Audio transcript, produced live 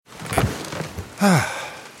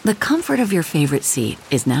The comfort of your favorite seat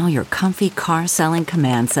is now your comfy car selling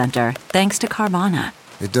command center, thanks to Carvana.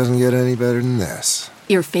 It doesn't get any better than this.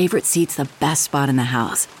 Your favorite seat's the best spot in the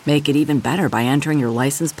house. Make it even better by entering your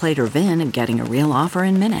license plate or VIN and getting a real offer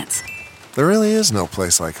in minutes. There really is no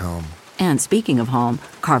place like home. And speaking of home,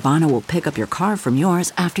 Carvana will pick up your car from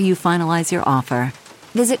yours after you finalize your offer.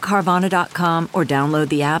 Visit Carvana.com or download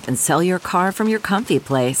the app and sell your car from your comfy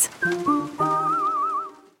place.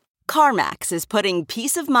 CarMax is putting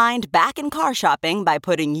peace of mind back in car shopping by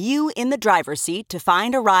putting you in the driver's seat to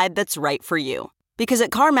find a ride that's right for you. Because at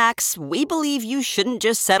CarMax, we believe you shouldn't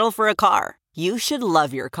just settle for a car. You should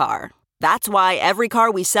love your car. That's why every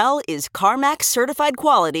car we sell is CarMax certified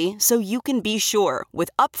quality, so you can be sure with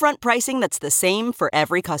upfront pricing that's the same for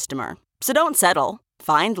every customer. So don't settle.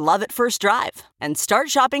 Find love at first drive and start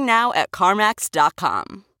shopping now at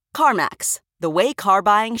CarMax.com. CarMax, the way car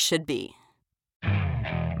buying should be.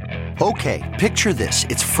 Okay, picture this.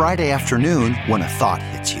 It's Friday afternoon when a thought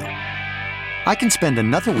hits you. I can spend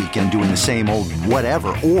another weekend doing the same old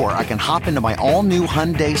whatever, or I can hop into my all-new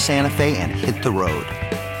Hyundai Santa Fe and hit the road.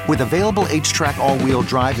 With available H-Track all-wheel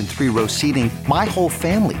drive and 3-row seating, my whole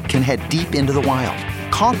family can head deep into the wild.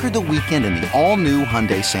 Conquer the weekend in the all-new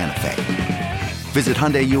Hyundai Santa Fe. Visit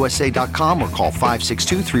HyundaiUSA.com or call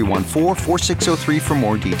 562-314-4603 for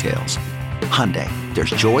more details. Hyundai, there's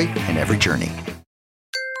joy in every journey.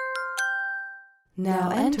 Now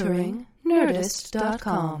entering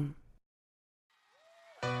Nerdist.com.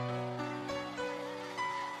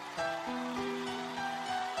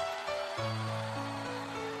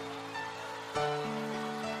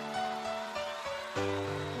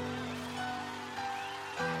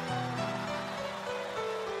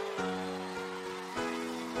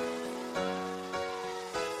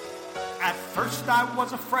 At first I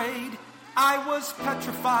was afraid, I was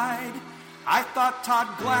petrified. I thought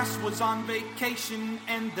Todd Glass was on vacation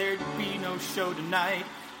and there'd be no show tonight.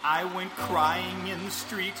 I went crying in the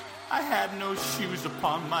street, I had no shoes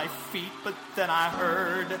upon my feet, but then I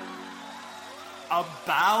heard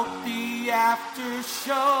about the after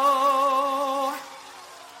show.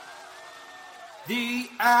 The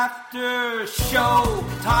after show,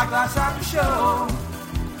 Todd Glass after show.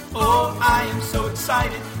 Oh, I am so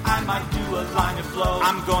excited, I might do a line of blow.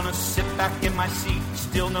 I'm gonna sit back in my seat,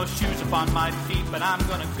 still no shoes upon my feet, but I'm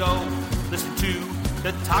gonna go listen to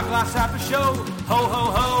the Todd Glass After Show. Ho,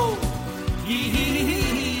 ho, ho, hee, hee, hee,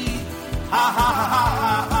 hee, ha, ha, ha,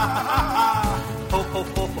 ha, ha, ha, ha. Ho, ho,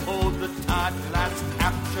 ho, ho, the Todd Glass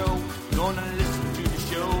After Show. Gonna listen to the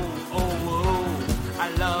show. Oh, oh, I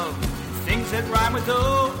love things that rhyme with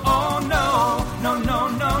oh. Oh, no, no, no,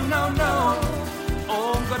 no, no, no.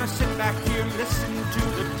 Oh, I'm gonna sit back here and listen to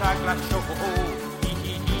the Todd Glass Show. Oh, hee,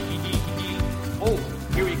 hee, hee, hee, hee, hee. Oh,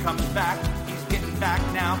 here he comes back. He's getting back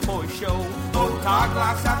now for his show. Oh, Todd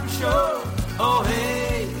Glass After Show. Oh,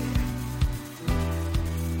 hey.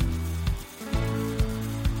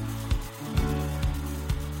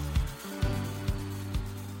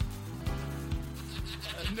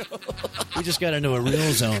 We just got into a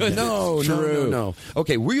real zone. No.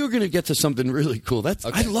 Okay, we're going to get to something really cool. That's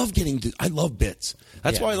okay. I love bits.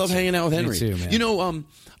 That's why I love hanging out with Henry. Me too, man. You know,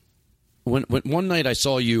 when one night I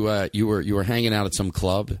saw you, you were hanging out at some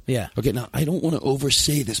club. Yeah. Okay. Now I don't want to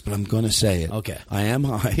oversay this, but I'm going to say it. Okay. I am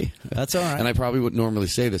high. That's all right. And I probably wouldn't normally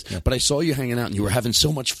say this, but I saw you hanging out and you were having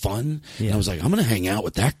so much fun. Yeah. And I was like, I'm going to hang out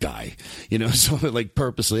with that guy. You know, so like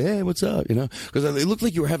purposely, hey, what's up? You know, because it looked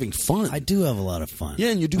like you were having fun. I do have a lot of fun. Yeah,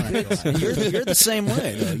 and you do bits. You're the same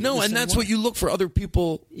way. Though. No, and that's what you look for other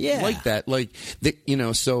people like that. Like, you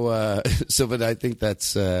know, so but I think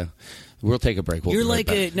that's. We'll take a break. You're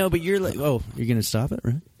like you're like, oh, you're going to stop it,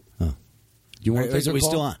 right? Oh. You want to take a call? Are we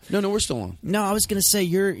still on? No, we're still on. No, I was going to say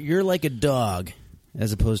you're like a dog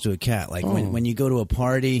as opposed to a cat. Like when you go to a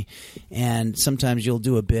party and sometimes you'll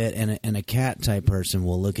do a bit and a cat type person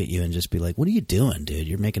will look at you and just be like, what are you doing, dude?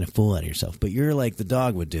 You're making a fool out of yourself. But you're like the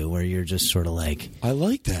dog would do where you're just sort of like. I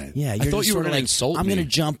like that. Yeah. I thought you were going to insult me. I'm going to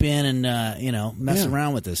jump in and, mess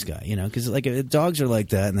around with this guy, because like dogs are like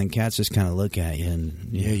that and then cats just kind of look at you and.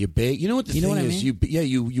 You beg. You know what the thing is? I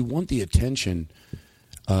mean? You want the attention.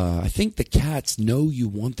 I think the cats know you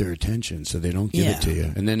want their attention, so they don't give it to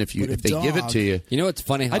you. And then if they give it to you, you know what's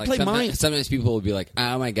funny? How sometimes people will be like,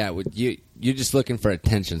 "Oh my god, you're just looking for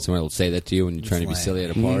attention." Someone will say that to you when you're trying to be silly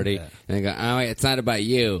at a party, and they go, "Oh, it's not about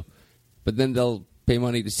you," but then they'll pay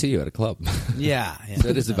money to see you at a club. Yeah, so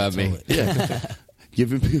it is about me. Yeah,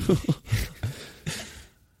 giving people.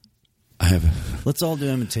 Let's all do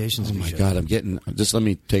imitations. Oh my God, I'm getting. Just let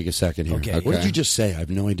me take a second here. Okay. What did you just say? I have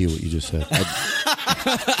no idea what you just said.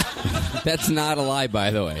 That's not a lie,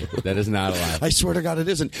 by the way. That is not a lie. I swear to God, it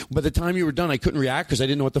isn't. By the time you were done, I couldn't react because I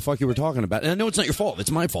didn't know what the fuck you were talking about. And I know it's not your fault.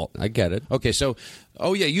 It's my fault. I get it. Okay, so,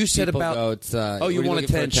 you said People about... go, it's, you want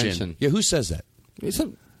attention. Yeah, who says that?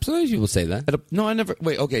 Sometimes people say that. No, I never...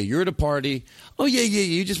 Wait, okay, you're at a party. Oh, yeah,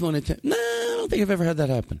 you just want attention. No, I don't think I've ever had that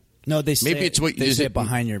happen. No, they say maybe it's what they say it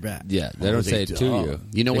behind your back. Yeah, they don't say it to you.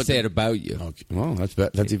 You know they what? They say it about you. Okay. Well,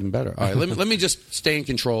 that's even better. All right, let me just stay in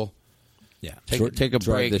control. Yeah, take a break.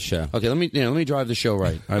 Drive the show. Okay, let me drive the show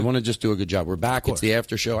right. I want to just do a good job. We're back. It's the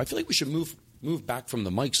after show. I feel like we should move back from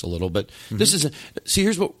the mics a little bit. This is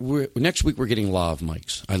here's what next week we're getting lav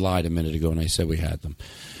mics. I lied a minute ago and I said we had them.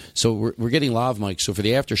 So we're getting lav mics. So for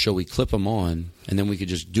the after show, we clip them on, and then we could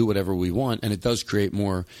just do whatever we want, and it does create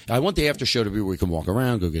more. I want the after show to be where we can walk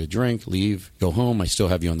around, go get a drink, leave, go home. I still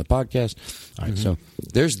have you on the podcast. All right, so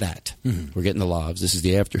there's that. We're getting the lavs. This is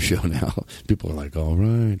the after show now. People are like, all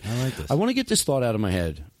right. I like this. I want to get this thought out of my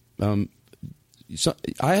head. So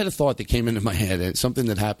I had a thought that came into my head, and something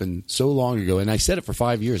that happened so long ago, and I said it for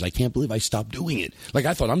 5 years. I can't believe I stopped doing it. Like,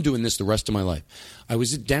 I thought, I'm doing this the rest of my life. I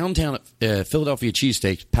was at downtown at Philadelphia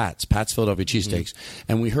Cheesesteaks, Pat's Philadelphia Cheesesteaks,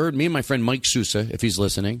 and we heard, me and my friend Mike Sousa, if he's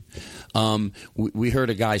listening, we heard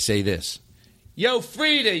a guy say this. Yo,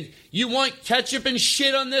 Frida, you want ketchup and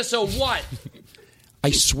shit on this or what? I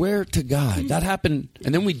swear to God, that happened,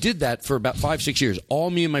 and then we did that for about 5-6 years. All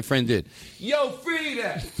me and my friend did. Yo,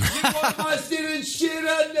 Frida, you want mustard and shit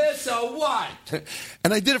on this or what?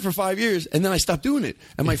 And I did it for 5 years, and then I stopped doing it.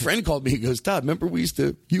 And my friend called me, he goes, Todd, remember we used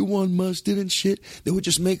to, you want mustard and shit? They would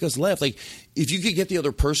just make us laugh. Like, if you could get the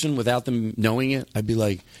other person without them knowing it, I'd be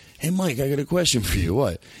like, hey, Mike, I got a question for you.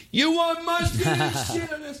 What? You want mustard and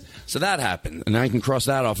shit on this? So that happened, and I can cross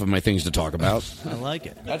that off of my things to talk about. I like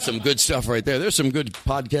it. That's some good stuff right there. There's some good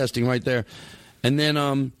podcasting right there. And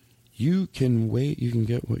then you can wait. You can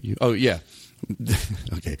get what you... Oh, yeah.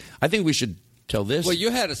 Okay. I think we should tell this. Well,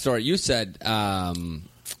 you had a story. You said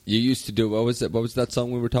you used to do... What was it? What was that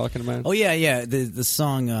song we were talking about? Oh, yeah. The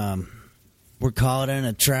song, We're Caught in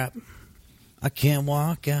a Trap. I Can't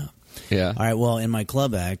Walk Out. Yeah. All right. Well, in my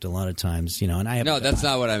club act, a lot of times, and I have... No, that's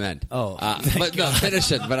not what I meant. Oh. But no,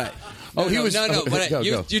 finish it. But I... Oh, he was... No, but go.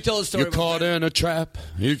 You told a story. You're caught in a trap.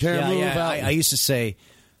 You can't move out. I used to say,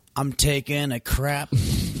 I'm taking a crap.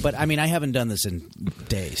 But, I mean, I haven't done this in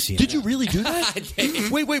days. Did you really do that?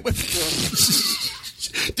 Wait.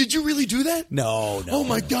 Did you really do that? No. Oh,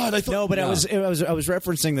 my God. I thought... No, but I was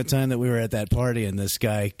referencing the time that we were at that party, and this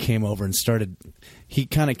guy came over and started... He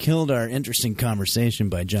kind of killed our interesting conversation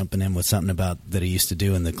by jumping in with something about that he used to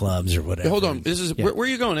do in the clubs or whatever. Hold on. Where are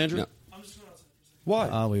you going, Andrew? No. I'm just going outside. Why?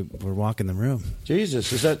 Oh, we're walking the room.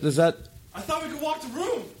 Jesus, is that... I thought we could walk the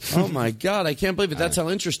room. Oh, my God. I can't believe it. That's how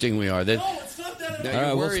interesting we are. No, it's not that. No,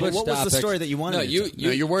 you're worried. What was the story that you wanted?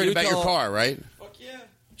 You're worried about your car, right? Fuck yeah.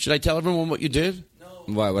 Should I tell everyone what you did? No.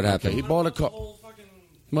 Why? What happened? Okay, he bought a car.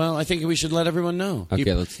 Well, I think we should let everyone know.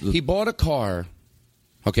 Okay, he bought a car.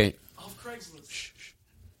 Okay. Off Craigslist.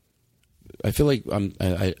 I feel like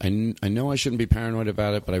I know I shouldn't be paranoid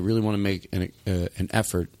about it, but I really want to make an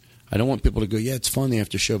effort. I don't want people to go, yeah, it's fun the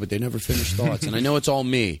after show, but they never finish thoughts. And I know it's all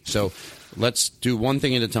me, so let's do one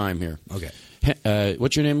thing at a time here. Okay.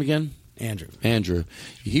 What's your name again? Andrew.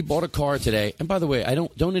 He bought a car today. And by the way,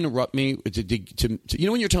 don't interrupt me. To you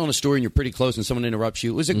know when you're telling a story and you're pretty close and someone interrupts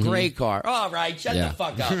you? It was a gray car. All right, shut the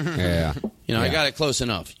fuck up. Yeah. I got it close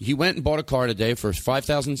enough. He went and bought a car today for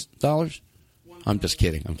 $5,000. I'm just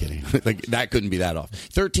kidding. Like, that couldn't be that off.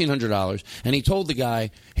 $1,300. And he told the guy,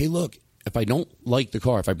 hey, look, if I don't like the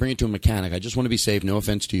car, if I bring it to a mechanic, I just want to be safe, no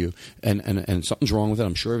offense to you, and something's wrong with it,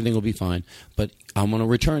 I'm sure everything will be fine, but I'm going to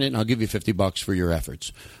return it, and I'll give you $50 for your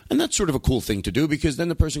efforts. And that's sort of a cool thing to do, because then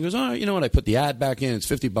the person goes, oh, you know what, I put the ad back in, it's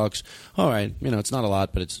 $50. All right, it's not a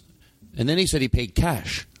lot, but it's... And then he said he paid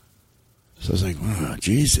cash. So I was like, oh,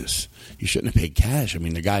 Jesus, you shouldn't have paid cash. I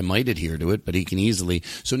mean, the guy might adhere to it, but he can easily.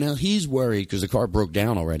 So now he's worried because the car broke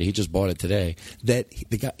down already. He just bought it today. That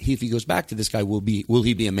the guy, if he goes back to this guy, will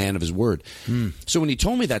he be a man of his word? So when he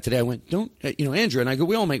told me that today, I went, Andrew, and I go,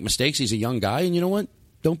 we all make mistakes. He's a young guy, and you know what?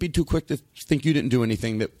 Don't be too quick to think you didn't do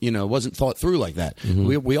anything that wasn't thought through like that.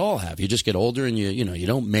 Mm-hmm. We all have. You just get older, and you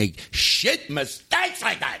don't make shit mistakes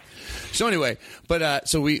like that. So anyway, but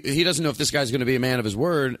he doesn't know if this guy's going to be a man of his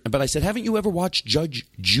word. But I said, haven't you ever watched Judge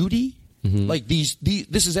Judy? Mm-hmm. Like this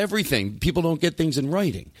is everything. People don't get things in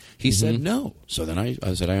writing. He said no. So then I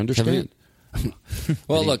said, I understand.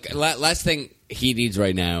 Well, look, last thing he needs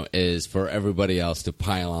right now is for everybody else to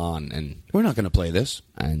pile on. And we're not going to play this.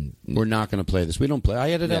 And we're not going to play this. We don't play. I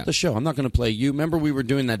edited out the show. I'm not going to play you. Remember we were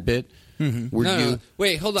doing that bit? Mm-hmm. No.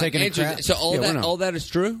 Wait, hold on. Andrew, so all that is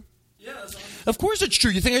true? Yeah, that's Of course it's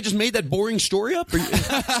true. You think I just made that boring story up? What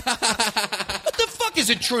the fuck is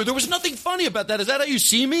it true? There was nothing funny about that. Is that how you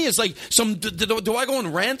see me? It's like some. Do I go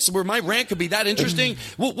on rants where my rant could be that interesting?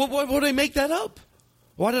 What did I make that up?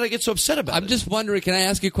 Why did I get so upset about it? I'm just wondering, can I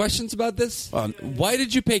ask you questions about this? Why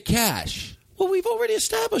did you pay cash? Well, we've already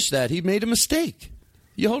established that. He made a mistake.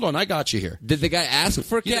 You hold on, I got you here. Did the guy ask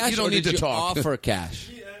for cash you don't or need did to you talk. offer cash?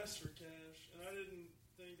 He asked for cash, and I didn't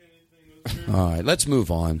think anything was very... All right, let's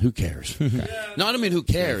move on. Who cares? No, I don't mean who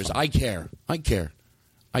cares. I care.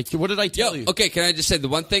 What did I tell you? Okay, can I just say the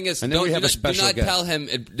one thing is, And then we have a special do not guest. tell him.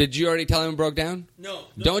 Did you already tell him it broke down? No.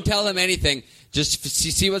 Don't tell him anything. Just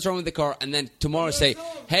see what's wrong with the car, and then tomorrow say,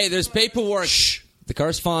 "Hey, there's paperwork. Shh. The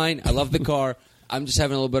car's fine. I love the car. I'm just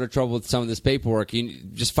having a little bit of trouble with some of this paperwork. You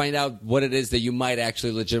just find out what it is that you might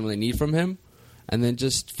actually legitimately need from him, and then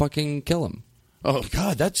just fucking kill him." Oh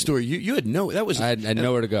God, that story! You had no. That was. I had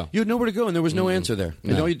nowhere to go. You had nowhere to go, and there was no answer there.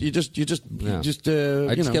 No. You know, you just. I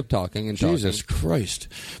just kept talking and talking. Jesus Christ!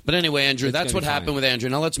 But anyway, Andrew, It's that's gonna what be happened fine. with Andrew.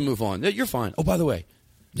 Now let's move on. You're fine. Oh, by the way,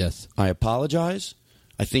 Yes. I apologize.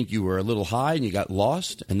 I think you were a little high and you got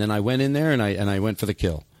lost, and then I went in there and I went for the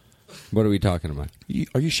kill. What are we talking about?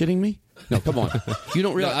 Are you shitting me? No, come on. You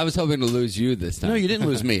don't No, realize. I was hoping to lose you this time. No, you didn't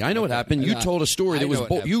lose me. I know what happened. You told a story that I was know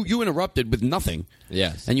what you interrupted with nothing.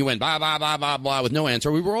 Yes. And you went blah blah blah blah blah with no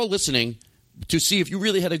answer. We were all listening to see if you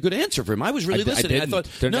really had a good answer for him. I was really listening. didn't. I thought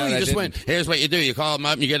Turned no, out you I just went. didn't. Here's what you do: you call him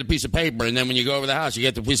up and you get a piece of paper, and then when you go over the house, you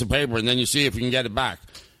get the piece of paper, and then you see if you can get it back.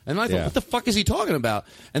 And I thought, Yeah. what the fuck is he talking about?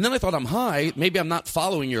 And then I thought, I'm high. Maybe I'm not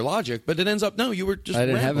following your logic, but it ends up, no, you were just I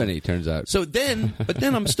didn't have rambling. any, turns out. So then, but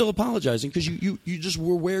then I'm still apologizing because you just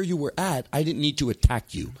were where you were at. I didn't need to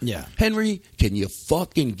attack you. Yeah. Henry, can you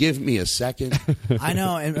fucking give me a second? I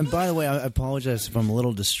know, and by the way, I apologize if I'm a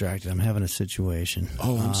little distracted. I'm having a situation.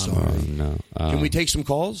 Oh, I'm sorry. No. Can we take some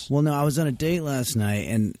calls? Well, no, I was on a date last night,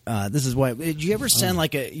 and this is why. Did you ever send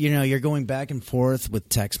like you're going back and forth with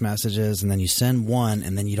text messages, and then you send one,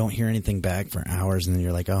 and then you don't hear anything back for hours, and then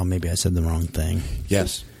you're like, oh, maybe I said the wrong thing.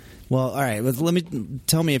 Yes. Well, all right. Let me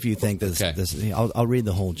tell me if you think this. Okay. This I'll read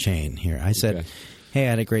the whole chain here. I said, Okay. "Hey, I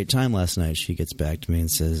had a great time last night." She gets back to me and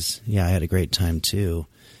says, "Yeah, I had a great time too."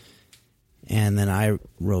 And then I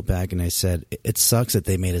wrote back and I said, "It sucks that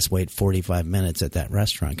they made us wait 45 minutes at that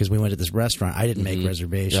restaurant because we went to this restaurant. I didn't make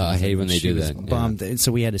reservations. Yeah, I hate when they She do was that. Yeah. Bummed, and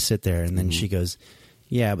so we had to sit there. And then she goes,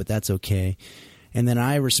 "Yeah, but that's okay." And then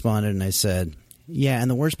I responded and I said, "Yeah, and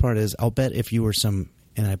the worst part is, I'll bet if you were some,"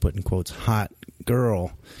 and I put in quotes, "hot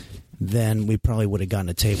girl, then we probably would have gotten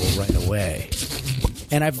a table right away."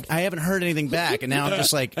 And I haven't heard anything back, and now I'm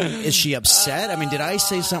just like, is she upset? I mean, did I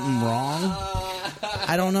say something wrong?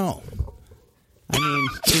 I don't know.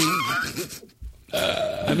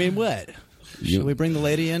 I mean, what? Should we bring the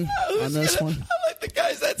lady in on this one? I like the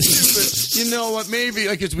guys that stupid. You know what? Maybe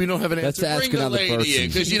because we don't have an Let's answer. ask Bring the another lady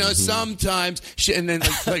person. in because sometimes and then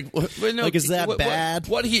no, Like, is that bad?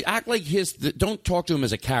 What he act like his? Don't talk to him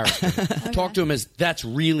as a character. Talk to him as that's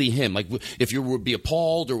really him. Like if you would be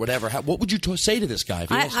appalled or whatever. What would you say to this guy? If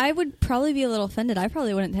he asked- I would probably be a little offended. I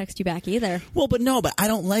probably wouldn't text you back either. Well, but I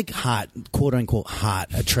don't like hot, quote unquote, hot,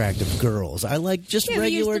 attractive girls. I like just Yeah,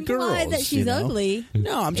 but you regular just implied girls. that she's ugly.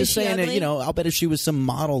 No, I'm just Is she saying that, ugly? I'll bet if she was some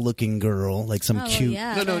model-looking girl, like some Oh, cute.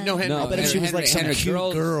 yeah, no, then. Henry. I'll bet if she was like some Henry, cute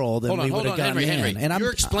girls- girl, then we would have gotten Henry. in. And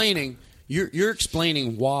you're explaining. You're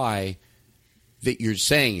explaining why that you're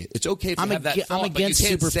saying it. It's okay to have that thought, I'm against but you can't say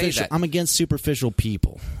superficial. that. I'm against superficial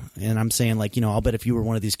people, and I'm saying I'll bet if you were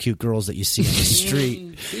one of these cute girls that you see on the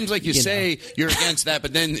street. Seems like you say you're against that,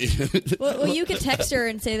 but then Well, you could text her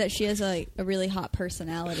and say that she has a really hot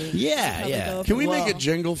personality. Yeah, She'd probably yeah. go over Can we well. make a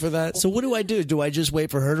jingle for that? So what do I do? Do I just wait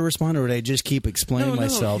for her to respond, or do I just keep explaining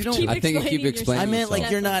myself? you don't- Keep I think you keep explaining explaining. I meant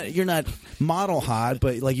yourself. like you're not model hot,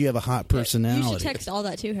 but like you have a hot personality. You should text all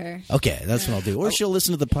that to her. Okay, that's what I'll do. Or she'll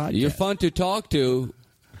listen to the podcast. You're fun to talk to.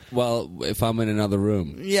 Well, if I'm in another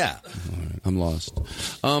room. Yeah. I'm lost.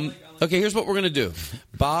 Okay, here's what we're gonna do,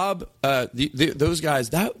 Bob. Those guys.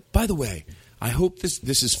 That, by the way, I hope this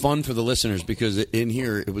is fun for the listeners because in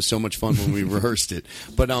here it was so much fun when we rehearsed it.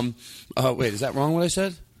 But wait, is that wrong? What I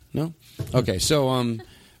said? No. Okay, so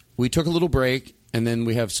we took a little break and then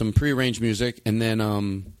we have some prearranged music and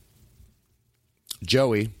then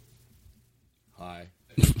Joey. Hi.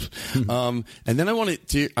 And then I want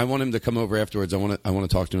him to come over afterwards. I want to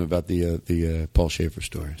talk to him about the Paul Schaefer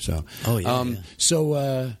story. So yeah.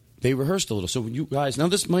 So they rehearsed a little. So you guys, now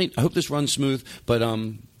I hope this runs smooth. But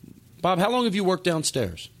Bob, how long have you worked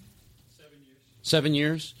downstairs? 7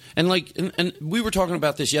 years. And and we were talking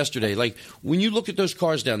about this yesterday. Like when you look at those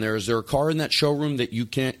cars down there, is there a car in that showroom that you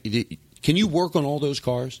can't? Can you work on all those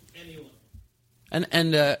cars? Anyone.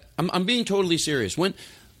 And I'm being totally serious.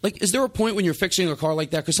 like, is there a point when you're fixing a car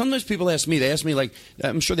like that? Because sometimes people ask me. They ask me, like,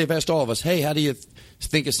 I'm sure they've asked all of us, hey, how do you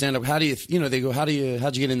think of stand-up? How do you, they go, how'd you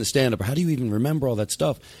get into stand-up? Or how do you even remember all that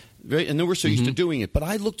stuff? Right? And then we're so used to doing it. But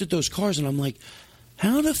I looked at those cars, and I'm like,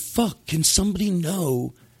 how the fuck can somebody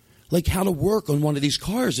know, like, how to work on one of these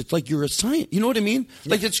cars? It's like you're a scientist. You know what I mean?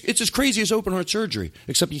 Yeah. Like, it's as crazy as open heart surgery,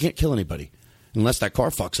 except you can't kill anybody unless that car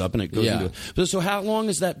fucks up and it goes into it. But so how long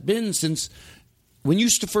has that been since when you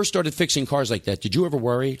first started fixing cars like that? Did you ever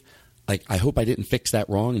worry, like, I hope I didn't fix that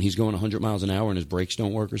wrong and he's going 100 miles an hour and his brakes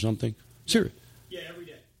don't work or something? Serious? Yeah, every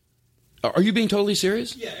day. Are you being totally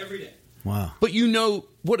serious? Yeah, every day. Wow. But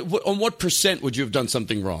what on what percent would you have done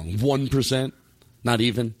something wrong? 1%? Not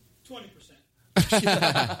even?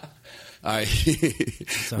 20%.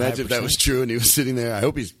 Imagine if that was true and he was sitting there. I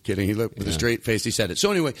hope he's kidding. He looked with a straight face. He said it.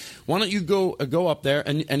 So anyway, why don't you go up there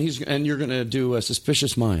and you're going to do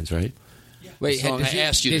Suspicious Minds, right? Wait, I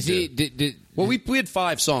asked you to do. Well, we had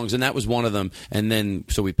 5 songs, and that was one of them, and then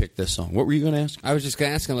so we picked this song. What were you going to ask? I was just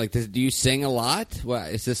going to ask him, like, do you sing a lot? What,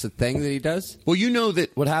 is this a thing that he does? Well, you know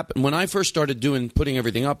that what happened when I first started putting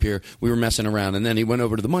everything up here, we were messing around, and then he went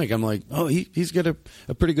over to the mic. I'm like, oh, he's got a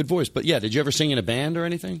pretty good voice. But yeah, did you ever sing in a band or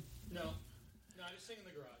anything? I just sing in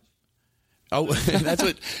the garage. Oh, that's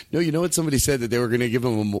what. No, you know what? Somebody said that they were going to give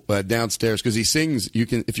him downstairs because he sings. You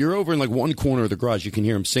can, if you're over in like one corner of the garage, you can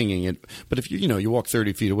hear him singing it. But if you walk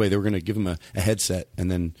 30 feet away, they were going to give him a headset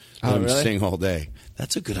and then let him sing all day.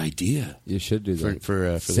 That's a good idea. You should do that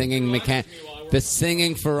for singing mechanic. The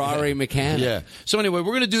singing Ferrari mechanic. Yeah. So anyway,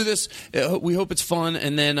 we're going to do this. We hope it's fun,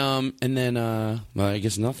 and then well, I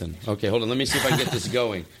guess nothing. Okay, hold on. Let me see if I can get this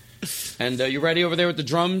going. And you ready over there with the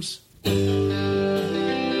drums?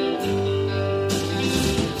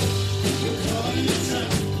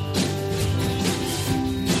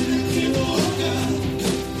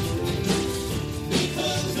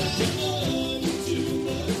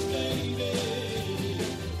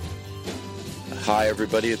 Hi,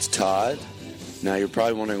 everybody. It's Todd. Now, you're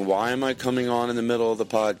probably wondering, why am I coming on in the middle of the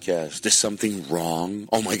podcast? Is something wrong?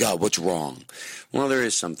 Oh, my God, what's wrong? Well, there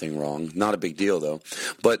is something wrong. Not a big deal, though.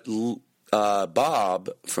 But Bob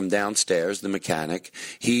from downstairs, the mechanic,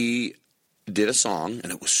 he did a song,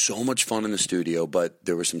 and it was so much fun in the studio, but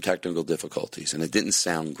there were some technical difficulties, and it didn't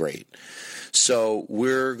sound great. So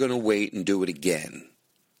we're going to wait and do it again.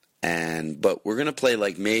 But we're going to play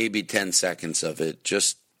like maybe 10 seconds of it,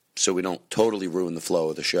 just so we don't totally ruin the flow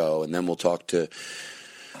of the show. And then we'll talk to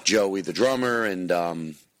Joey, the drummer, and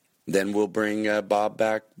then we'll bring Bob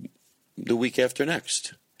back the week after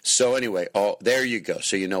next. So anyway, there you go.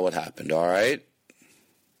 So you know what happened, all right?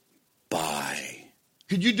 Bye.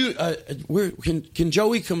 Could you do, can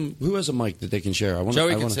Joey come, who has a mic that they can share?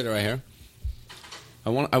 Joey can sit right here. I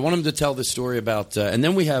want him to tell the story about, and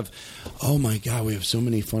then we have, oh my God, we have so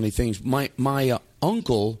many funny things. My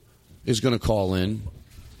uncle is going to call in,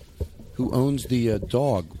 who owns the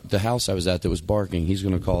dog, the house I was at that was barking. He's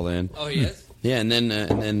going to call in. Oh, he is? Yeah, and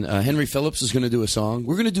then Henry Phillips is going to do a song.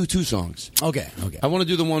 We're going to do 2 songs. Okay. I want to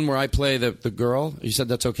do the one where I play the girl. You said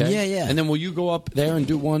that's okay? Yeah. And then will you go up there and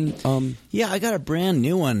do one? Yeah, I got a brand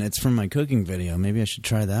new one. It's from my cooking video. Maybe I should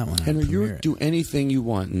try that one. Henry, you do anything you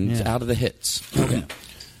want, and it's out of the hits. Okay.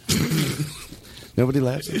 Nobody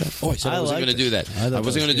laughs at that? Oh, I said I wasn't going to do that. I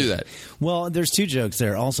wasn't going to do that. Well, there's 2 jokes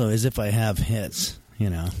there. Also, as if I have hits,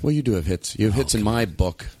 Well, you do have hits. You have hits in my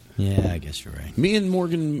book. Yeah, I guess you're right. Me and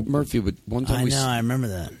Morgan Murphy would one time. I remember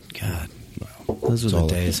that. God, those were the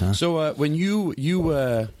days, huh? So when you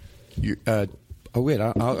oh wait,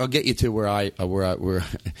 I'll get you to where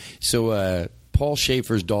So Paul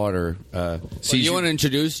Schaefer's daughter. You want to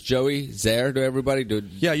introduce Joey Zaire to everybody?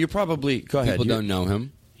 Yeah, you probably go ahead. People don't know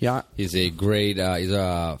him. Yeah, he's a great. He's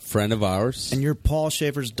a friend of ours, and you're Paul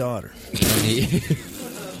Schaefer's daughter.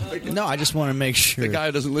 No, I just want to make sure. The guy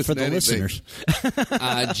who doesn't listen for the to listeners.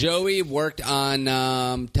 Joey worked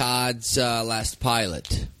on Todd's last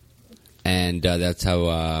pilot, and that's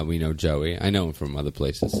how we know Joey. I know him from other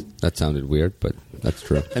places. That sounded weird, but that's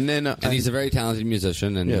true. And then, and he's a very talented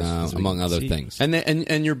musician, and among other things.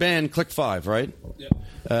 And your band, Click 5, right?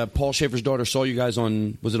 Yeah. Paul Schaefer's daughter saw you guys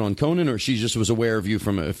on. Was it on Conan, or she just was aware of you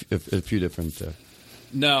from a few different?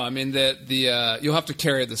 No, I mean the you'll have to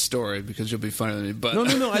carry the story because you'll be funnier than me. But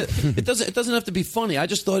no, it doesn't have to be funny. I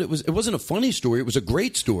just thought it wasn't a funny story. It was a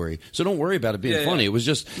great story. So don't worry about it being funny. It was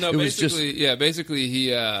just Basically,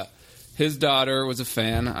 he his daughter was a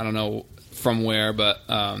fan. I don't know from where, but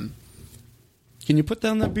can you put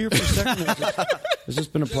down that beer for a second? There's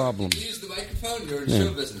just been a problem. Use the microphone. You're in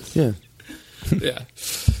show business. Yeah. Yeah.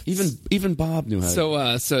 Even Bob knew how.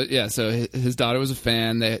 So his daughter was a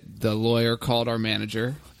fan. The lawyer called our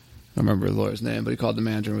manager don't remember the lawyer's name, but he called the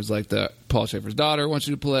manager and was like, Paul Schaefer's daughter wants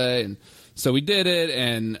you to play. And so we did it,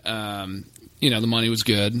 and, the money was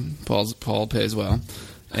good. Paul pays well.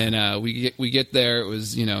 And we get there. It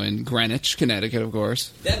was, in Greenwich, Connecticut, of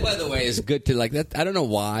course. That, by the way, is good to, like, that. I don't know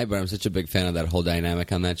why, but I'm such a big fan of that whole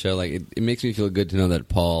dynamic on that show. Like, it makes me feel good to know that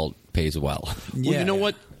Paul pays well. Well, you know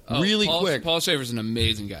what? Really quick. Paul Schaefer's an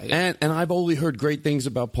amazing guy. Yeah. And I've only heard great things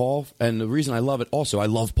about Paul. And the reason I love it, also, I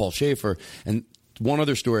love Paul Schaefer. And one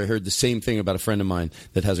other story, I heard the same thing about a friend of mine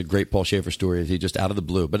that has a great Paul Schaefer story. He just out of the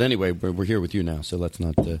blue. But anyway, we're here with you now, so let's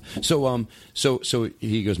not. So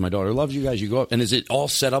he goes, my daughter loves you guys. You go up, and is it all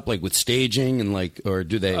set up like with staging and like, or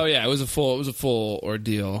do they? Oh yeah, it was a full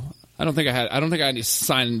ordeal. I don't think I had any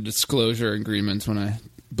signed disclosure agreements when I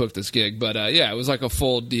booked this gig, but it was like a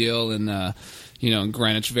full deal, and in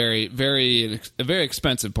Greenwich, a very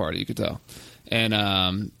expensive party, you could tell,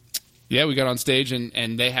 and. We got on stage,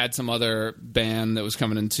 and they had some other band that was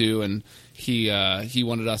coming in too, and he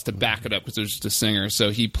wanted us to back it up because there's just a singer, so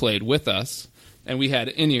he played with us, and we had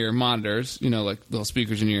in-ear monitors, like little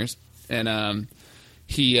speakers in ears, and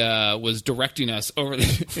he was directing us over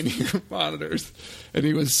the in-ear monitors, and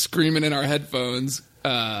he was screaming in our headphones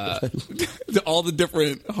all the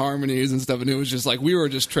different harmonies and stuff, and it was just like we were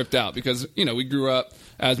just tripped out because we grew up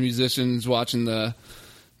as musicians watching the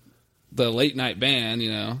late night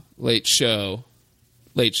band, late show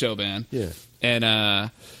band. Yeah.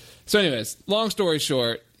 And so anyways, long story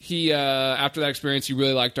short, he after that experience, he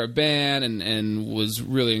really liked our band and was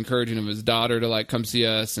really encouraging of his daughter to like come see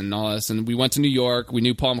us and all this. And we went to New York. We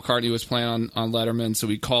knew Paul McCartney was playing on Letterman, so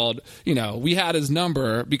we called. We had his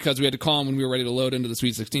number because we had to call him when we were ready to load into the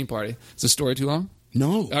Sweet 16 party. Is the story too long?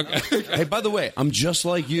 No. Okay. Hey, by the way, I'm just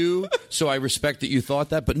like you, so I respect that you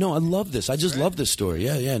thought that. But no, I love this. I just love this story.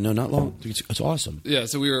 Yeah. No, not long. It's awesome. Yeah.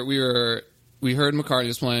 So we heard McCartney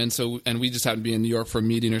was playing. And we just happened to be in New York for a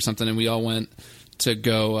meeting or something, and we all went to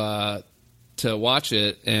go to watch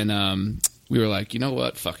it. And we were like, you know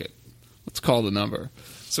what? Fuck it. Let's call the number.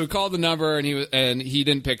 So we called the number, and he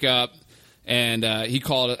didn't pick up. And he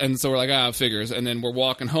called, and so we're like, figures. And then we're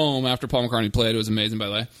walking home after Paul McCartney played. It was amazing, by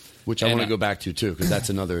the way. Which I want to go back to, too, because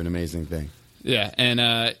that's an amazing thing. Yeah,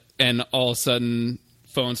 and all of a sudden,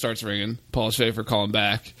 phone starts ringing. Paul Schaefer calling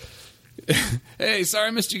back. Hey, sorry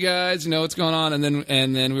I missed you guys. What's going on? And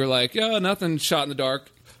then we were like, nothing, shot in the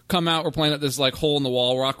dark. Come out, we're playing at this like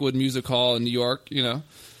hole-in-the-wall Rockwood Music Hall in New York,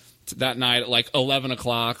 that night at like 11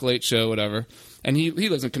 o'clock, late show, whatever. And he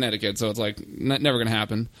lives in Connecticut, so it's like never going to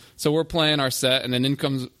happen. So we're playing our set, and then in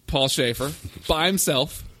comes Paul Schaefer by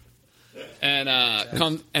himself. And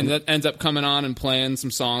that ends up coming on and playing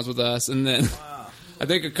some songs with us, and then I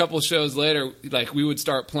think a couple of shows later, like we would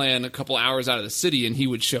start playing a couple hours out of the city, and he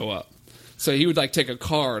would show up. So he would like take a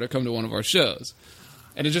car to come to one of our shows,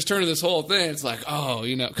 and it just turned to this whole thing. It's like,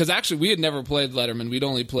 because actually we had never played Letterman. We'd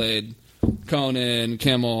only played Conan,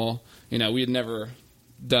 Kimmel. We had never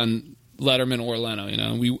done Letterman or Leno.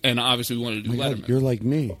 And obviously we wanted to do Letterman. You're like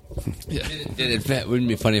me. Yeah. Wouldn't it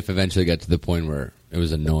be funny if eventually got to the point where it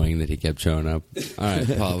was annoying that he kept showing up? All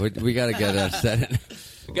right, Paul, we got to get that set.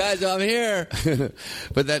 Guys, I'm here.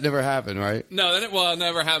 But that never happened, right? No, it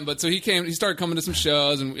never happened. But so he started coming to some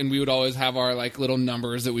shows, and we would always have our like little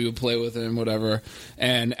numbers that we would play with him, whatever.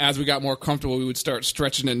 And as we got more comfortable, we would start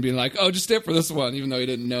stretching it and being like, "Oh, just stay up for this one," even though he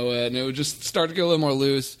didn't know it, and it would just start to get a little more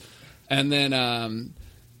loose. And then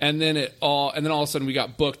all of a sudden we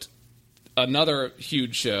got booked another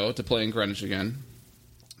huge show to play in Greenwich again.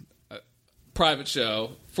 A private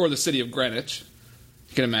show for the city of Greenwich.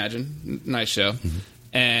 You can imagine. Nice show. Mm-hmm.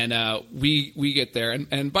 And we get there,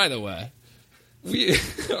 and by the way,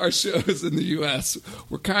 our shows in the U.S.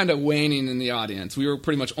 were kind of waning in the audience. We were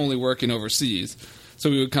pretty much only working overseas, so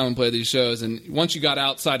we would come and play these shows. And once you got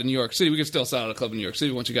outside of New York City, we could still sell at a club in New York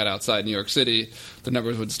City. Once you got outside New York City, the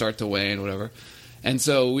numbers would start to wane, whatever. And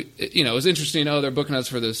so it was interesting. They're booking us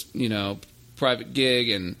for this private gig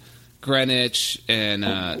in Greenwich, and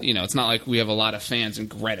it's not like we have a lot of fans in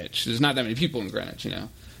Greenwich. There's not that many people in Greenwich,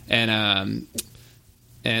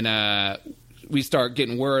 And we start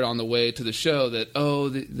getting word on the way to the show that,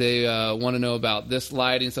 they want to know about this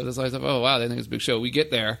lighting stuff, this lighting stuff. Oh, wow, they think it's a big show. We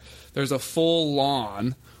get there. There's a full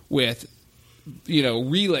lawn with,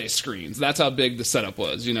 relay screens. That's how big the setup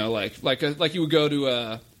was, like you would go to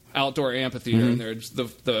a outdoor amphitheater, mm-hmm. and there's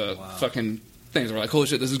the fucking things. We're like, holy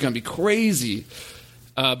shit, this is going to be crazy.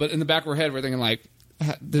 But in the back of our head, we're thinking, like,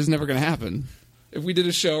 this is never going to happen. If we did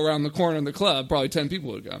a show around the corner in the club, probably 10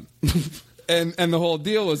 people would come. And the whole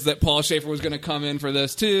deal was that Paul Schaefer was going to come in for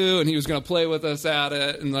this too, and he was going to play with us at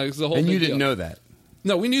it, and like the whole. And you didn't know that?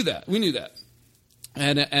 No, we knew that.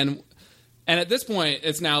 And And at this point,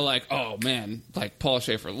 it's now like, oh, man, like Paul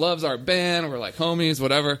Schaefer loves our band. We're like homies,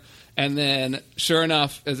 whatever. And then, sure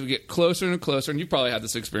enough, as we get closer and closer, and you probably had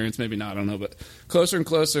this experience, maybe not, I don't know, but closer and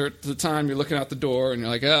closer to the time you're looking out the door and you're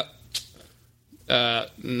like,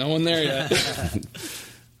 no one there yet.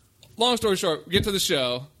 Long story short, we get to the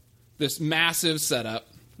show, this massive setup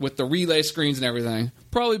with the relay screens and everything,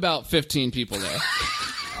 probably about 15 people there.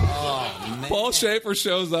 Oh, man. Paul Schaefer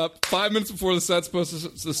shows up 5 minutes before the set's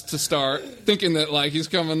supposed to start, thinking that like he's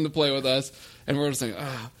coming to play with us, and we're just like,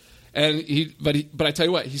 And but I tell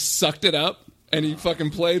you what, he sucked it up and he fucking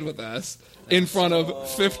played with us in front of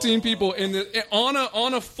 15 people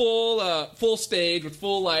on a full stage with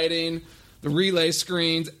full lighting, the relay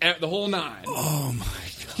screens, the whole nine. Oh my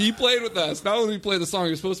god! He played with us. Not only did he play the song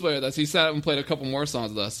he was supposed to play with us, he sat up and played a couple more songs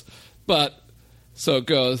with us. But so it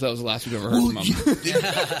goes. That was the last we've ever heard from him.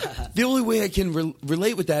 The only way I can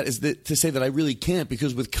relate with that is to say that I really can't,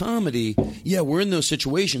 because with comedy, yeah, we're in those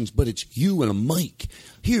situations, but it's you and a mic.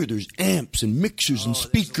 Here, there's amps and mixers and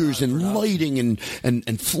speakers and lighting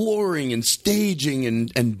and flooring and staging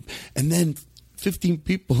and then 15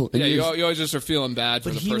 people. And you always just are feeling bad for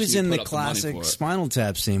the person he was who in put the up the money classic for it. Spinal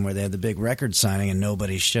Tap scene where they had the big record signing and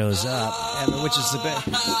nobody shows up, which is the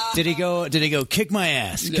best. Did he go kick my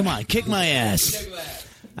ass? Come on, kick my ass.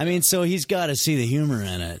 I mean, so he's got to see the humor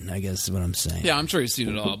in it, I guess is what I'm saying. Yeah, I'm sure he's seen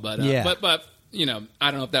it all, but Yeah. but you know, I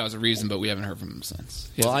don't know if that was a reason, but we haven't heard from him since.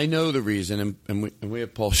 Well, I know the reason, and we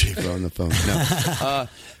have Paul Schaefer on the phone.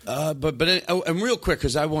 No. But real quick,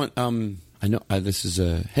 because I want I know this is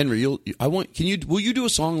Henry. Will you do a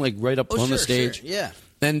song like right up on the stage? Sure. Yeah.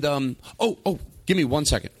 And give me 1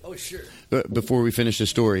 second. Oh, sure. Before we finish the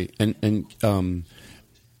story, and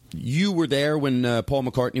you were there when Paul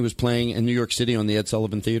McCartney was playing in New York City on the Ed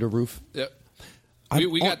Sullivan Theater roof. Yep.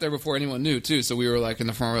 We got there before anyone knew too, so we were like in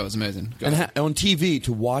the front row. It was amazing. And on TV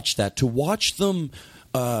to watch them.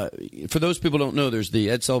 For those people who don't know, there's the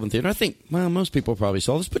Ed Sullivan Theater. I think, well, most people probably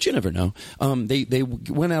saw this, but you never know. They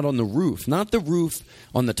went out on the roof, not the roof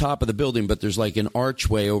on the top of the building, but there's like an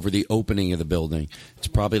archway over the opening of the building. It's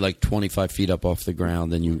probably like 25 feet up off the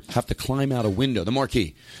ground, and you have to climb out a window. The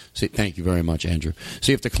marquee. Thank you very much, Andrew.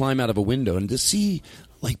 So you have to climb out of a window, and to see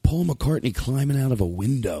like Paul McCartney climbing out of a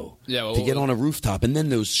window to get on a rooftop, and then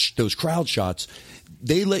those crowd shots.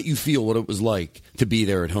 They let you feel what it was like to be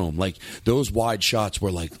there at home. Like, those wide shots were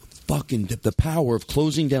like fucking the power of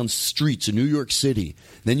closing down streets in New York City.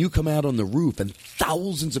 Then you come out on the roof and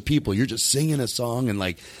thousands of people, you're just singing a song, and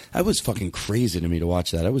like, that was fucking crazy to me to watch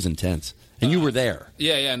that. That was intense. And you were there.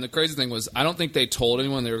 Yeah, and the crazy thing was, I don't think they told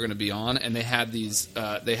anyone they were going to be on, and they had these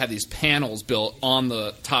panels built on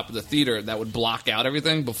the top of the theater that would block out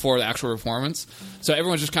everything before the actual performance. So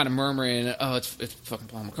everyone's just kind of murmuring, "Oh, it's fucking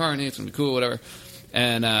Paul McCartney. It's going to be cool, whatever."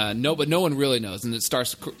 And but no one really knows, and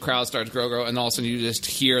crowd starts grow, and all of a sudden you just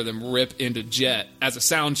hear them rip into Jet as a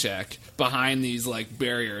sound check behind these like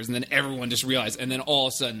barriers, and then everyone just realized, and then all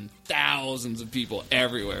of a sudden thousands of people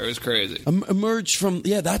everywhere. It was crazy. Emerged from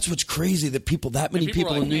that's what's crazy, that many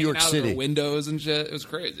people like in New York out City, of their windows and shit. It was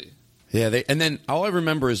crazy. Yeah, and then all I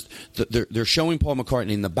remember is they're showing Paul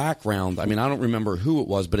McCartney in the background. I mean, I don't remember who it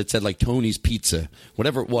was, but it said like Tony's Pizza,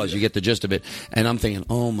 whatever it was. You get the gist of it. And I'm thinking,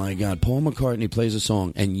 oh my God, Paul McCartney plays a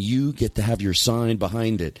song, and you get to have your sign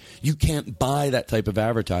behind it. You can't buy that type of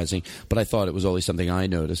advertising. But I thought it was always something I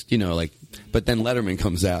noticed, But then Letterman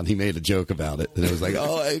comes out, and he made a joke about it, and it was like,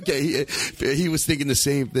 oh, okay, he was thinking the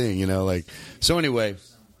same thing, So anyway,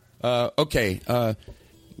 okay.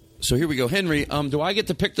 So here we go. Henry, do I get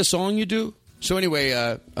to pick the song you do? So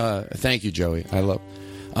anyway, thank you, Joey. I love.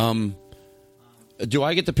 Do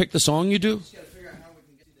I get to pick the song you do?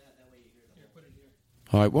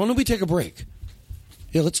 All right. Why don't we take a break?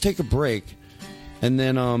 Yeah, let's take a break. And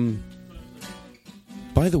then,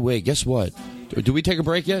 by the way, guess what? Did we take a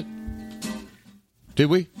break yet? Did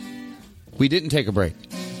we? We didn't take a break.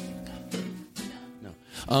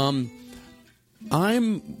 No.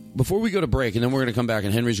 Before we go to break, and then we're going to come back,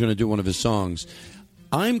 and Henry's going to do one of his songs,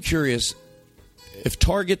 I'm curious if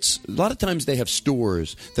Targets, a lot of times they have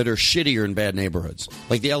stores that are shittier in bad neighborhoods.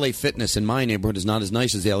 Like the LA Fitness in my neighborhood is not as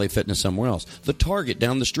nice as the LA Fitness somewhere else. The Target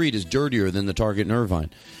down the street is dirtier than the Target in Irvine.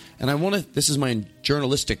 And this is my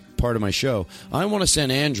journalistic part of my show, I want to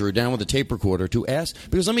send Andrew down with a tape recorder to ask,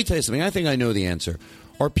 because let me tell you something, I think I know the answer.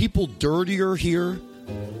 Are people dirtier here?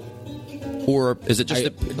 Or is it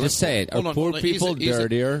just just say it? Are poor people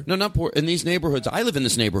dirtier? No, not poor. In these neighborhoods, I live in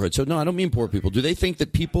this neighborhood, so no, I don't mean poor people. Do they think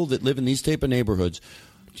that people that live in these type of neighborhoods?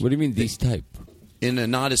 What do you mean these type?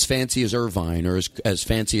 Not as fancy as Irvine, or as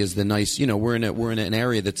fancy as the nice. We're in an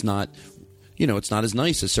area that's not. it's not as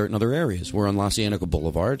nice as certain other areas. We're on La Cienega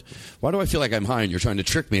Boulevard. Why do I feel like I'm high and you're trying to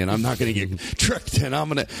trick me and I'm not going to get tricked and I'm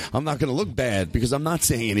not going to look bad because I'm not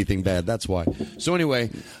saying anything bad. That's why. So anyway,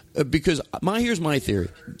 because here's my theory.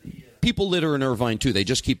 People litter in Irvine too. They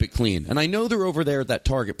just keep it clean. And I know they're over there at that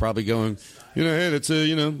Target probably going, hey, that's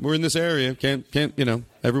we're in this area. Can't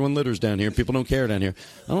everyone litters down here. People don't care down here.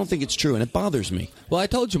 I don't think it's true and it bothers me. Well, I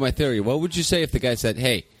told you my theory. What would you say if the guy said,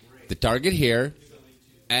 "Hey, the Target here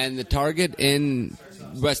and the Target in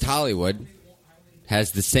West Hollywood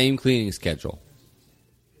has the same cleaning schedule.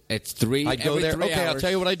 It's 3 I go there. Okay, hours. I'll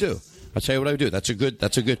tell you what I do. That's a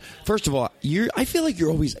good. First of all, I feel like you're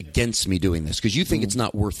always against me doing this because you think it's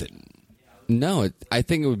not worth it. No, I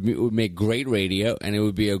think it would make great radio and it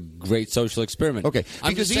would be a great social experiment. Okay,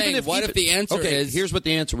 I'm just saying, if the answer is... Here's what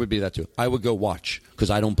the answer would be that too. I would go watch because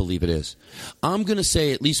I don't believe it is. I'm going to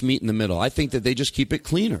say at least meet in the middle. I think that they just keep it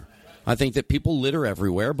cleaner. I think that people litter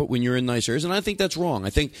everywhere, but when you're in nice areas, and I think that's wrong. I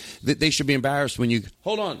think that they should be embarrassed when you...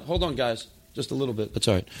 Hold on, guys. Just a little bit. That's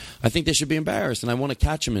all right. I think they should be embarrassed, and I want to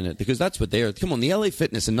catch them in it because that's what they are. Come on, the LA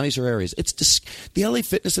Fitness in nicer areas. The LA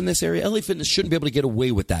Fitness in this area, LA Fitness shouldn't be able to get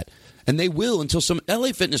away with that. And they will until some...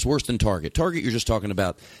 LA Fitness worse than Target. Target, you're just talking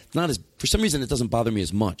about... not as... For some reason, it doesn't bother me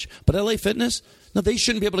as much. But LA Fitness, no, they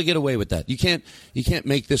shouldn't be able to get away with that. You can't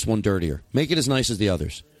make this one dirtier. Make it as nice as the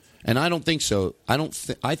others. And I don't think so.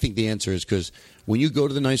 I think the answer is because when you go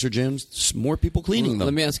to the nicer gyms, more people cleaning them.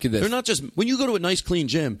 Let me ask you this. They're not just... When you go to a nice, clean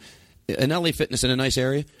gym... an LA Fitness in a nice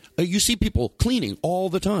area, you see people cleaning all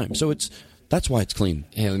the time. So that's why it's clean.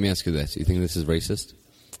 Hey, let me ask you this. You think this is racist?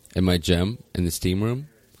 In my gym, in the steam room,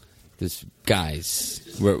 this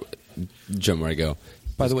gym where I go.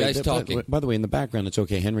 By the way, talking. By the way, in the background, it's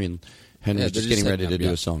okay. Henry's just getting ready to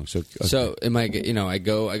do a song. So, okay. So I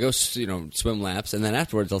go swim laps, and then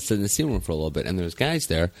afterwards I'll sit in the steam room for a little bit, and there's guys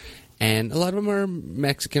there, and a lot of them are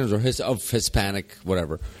Mexicans or of Hispanic,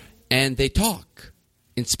 whatever, and they talk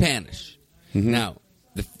in Spanish. Mm-hmm. Now,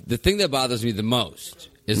 the thing that bothers me the most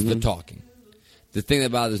is the talking. The thing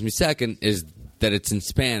that bothers me second is that it's in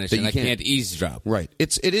Spanish and I can't eavesdrop. Right.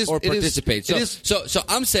 It is or participate. So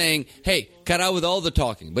I'm saying, hey, cut out with all the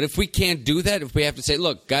talking. But if we can't do that, if we have to say,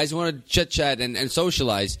 look, guys want to chit-chat and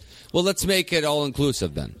socialize, well, let's make it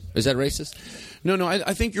all-inclusive then. Is that racist? No,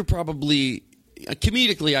 I think you're probably...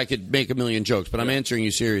 comedically, I could make a million jokes, but I'm answering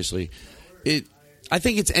you seriously. I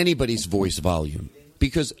think it's anybody's voice volume.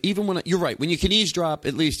 Because even when... You're right. When you can eavesdrop,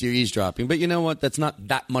 at least you're eavesdropping. But you know what? That's not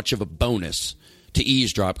that much of a bonus to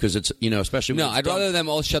eavesdrop because it's, especially... No, I'd rather them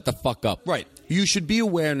all shut the fuck up. Right. You should be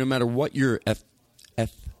aware no matter what your...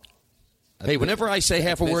 Hey, whenever I say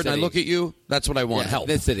half a word and I look at you, that's what I want. Help.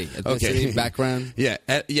 Ethnicity, okay. Background. Yeah,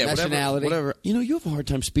 nationality. Whatever. You have a hard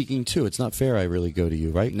time speaking too. It's not fair. I really go to you,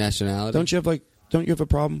 right? Nationality. Don't you have a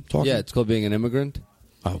problem talking? Yeah, it's called being an immigrant.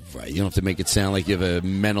 Oh, right. You don't have to make it sound like you have a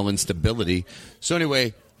mental instability. So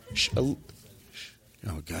anyway, oh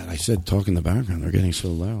God, I said talk in the background. They're getting so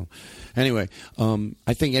loud. Anyway,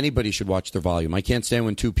 I think anybody should watch their volume. I can't stand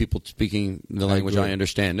when two people speaking the language I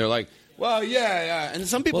understand. They're like, well, yeah. And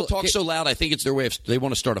some people talk so loud, I think it's their way of, they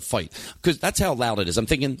want to start a fight. Because that's how loud it is. I'm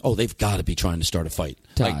thinking, they've got to be trying to start a fight.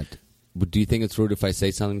 Todd, do you think it's rude if I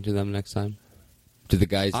say something to them next time? To the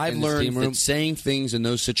guys I've in the learned steam room? that saying things in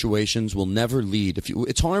those situations will never lead.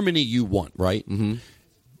 It's harmony you want, right? Mm-hmm.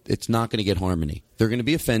 It's not going to get harmony. They're going to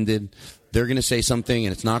be offended. They're going to say something,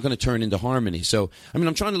 and it's not going to turn into harmony. So, I'm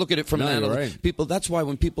trying to look at it from that. Right. People. That's why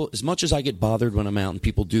when people, as much as I get bothered when I'm out and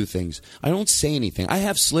people do things, I don't say anything. I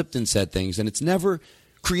have slipped and said things, and it's never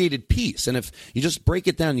created peace. And if you just break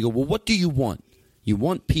it down, you go, well, what do you want? You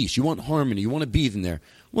want peace. You want harmony. You want to be in there.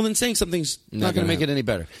 Well, then saying something's not going to make it any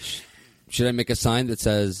better. Should I make a sign that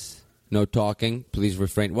says, no talking, please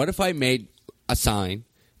refrain? What if I made a sign,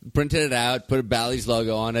 printed it out, put a Bally's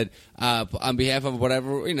logo on it, on behalf of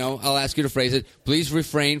whatever, I'll ask you to phrase it, please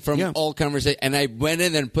refrain from all conversation, and I went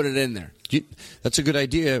in and put it in there. That's a good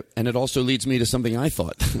idea, and it also leads me to something I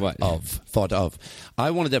thought of.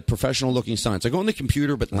 I wanted to have professional-looking signs. I go on the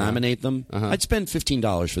computer, but laminate them. I'd spend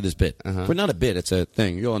 $15 for this bit. But not a bit, it's a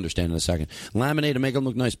thing. You'll understand in a second. Laminate them, make them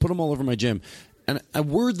look nice, put them all over my gym. And I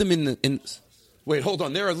word them in. Wait, hold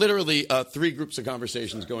on. There are literally 3 groups of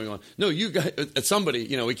conversations going on. No, you guys,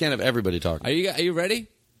 somebody, we can't have everybody talking. Are you ready?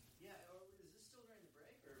 Yeah. Is this still during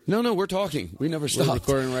the break? No, we're talking. We never stopped. We're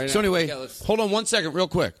recording right now. So anyway, hold on 1 second, real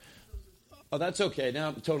quick. Oh, that's okay. Now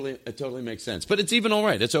it totally makes sense. But it's even all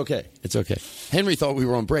right. It's okay. Henry thought we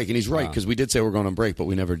were on break, and he's right because we did say we're going on break, but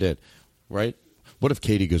we never did. Right? What if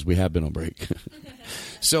Katie goes, we have been on break?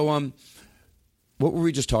 So, what were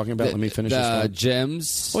we just talking about? Let me finish this one.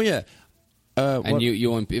 Gems. Oh, yeah. And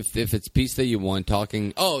you want if it's pizza, you want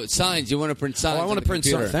talking. Oh, signs. You want to print signs. I want to print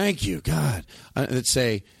signs. Thank you, God. Let's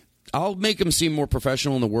say I'll make them seem more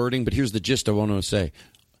professional in the wording, but here's the gist I want to say: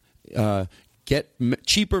 get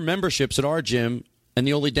cheaper memberships at our gym, and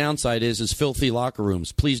the only downside is filthy locker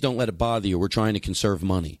rooms. Please don't let it bother you. We're trying to conserve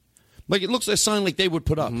money. Like, it looks like a sign like they would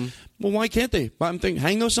put up. Well, why can't they? I'm thinking,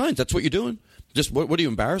 hang those signs. That's what you're doing. Just what are you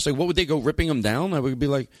embarrassed? Like, what would they go ripping them down? I would be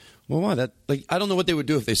like, well, why? I don't know what they would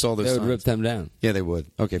do if they saw those signs. They would rip them down. Yeah, they would.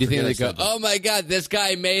 Okay. Do you think they go, oh my God, this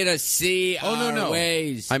guy made us see our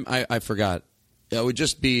ways? I forgot. It would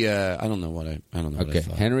just be I don't know what I don't know. Okay, what I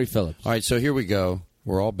thought. Henry Phillips. All right, so here we go.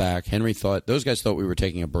 We're all back. Those guys thought we were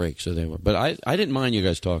taking a break, so they were. But I didn't mind you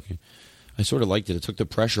guys talking. I sort of liked it. It took the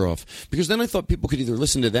pressure off because then I thought people could either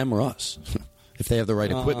listen to them or us. If they have the right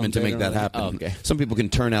equipment to make that happen. Oh, okay. Some people can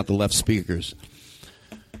turn out the left speakers.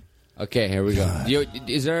 Okay, here we go.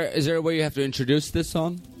 Is there a way you have to introduce this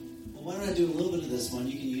song? Well, why don't I do a little bit of this one?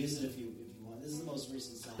 You can use it if you want. This is the most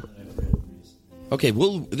recent song that I've written recently. Okay,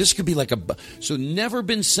 well, this could be like so never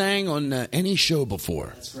been sang on any show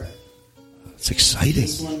before. That's correct. It's exciting.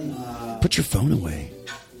 This one, put your phone away.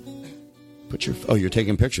 You're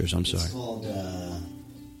taking pictures. I'm sorry. It's called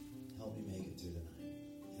Help Me Make It Through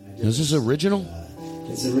the Night. Is this original?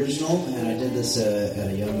 It's original, and I did this at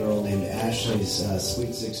a young girl named Ashley's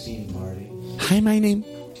Sweet 16 party. Hi, my name.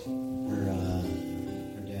 Her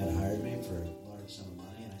dad hired me for a large sum of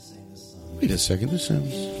money, and I sang this song. Wait a second. This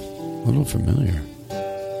sounds a little familiar.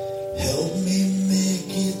 Help me make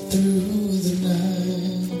it through the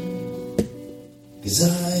night, 'cause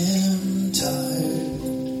I am tired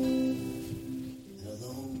and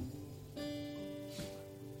alone.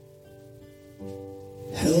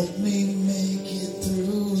 Help me make it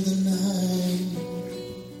through the night,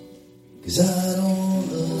 'cause I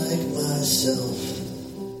don't like myself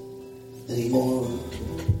anymore.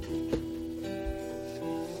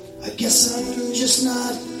 I guess I'm just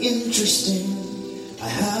not interesting. I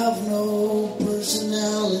have no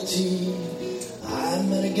personality. I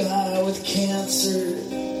met a guy with cancer,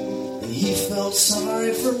 and he felt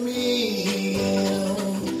sorry for me. You know,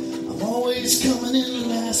 I'm always coming in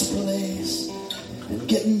last place and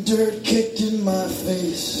getting dirt kicked in my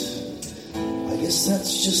face. I guess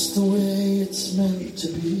that's just the way it's meant to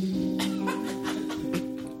be.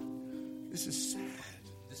 This is sad.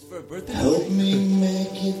 This is for a birthday. Help me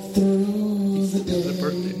make it through the day,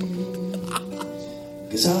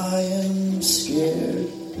 'cause I am scared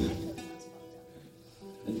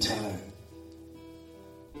and tired.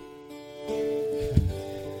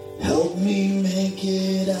 Help me make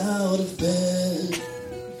it out of bed,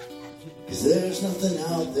 'cause there's nothing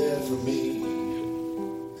out there for me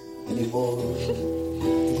anymore.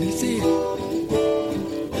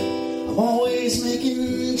 I'm always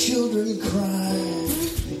making children cry.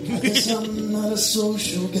 I guess I'm not a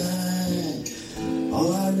social guy.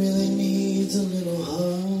 All I really need's a little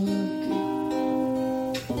hug.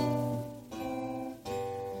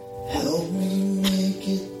 Help me make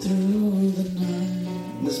it through the night.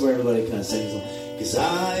 And this is where everybody kind of sings along. 'Cause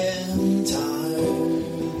I am tired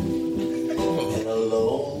and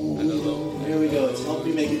alone. Here we go. It's help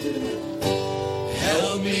me make it through the night.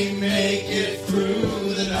 Help me make it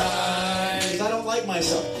through the night. 'Cause I don't like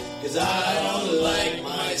myself. 'Cause I don't like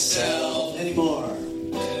myself anymore.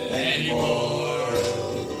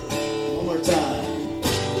 One more time.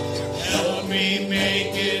 Help me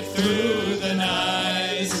make it through the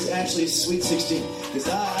night. This is actually Sweet 16. 'Cause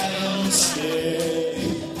I am scared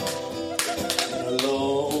and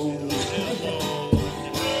alone.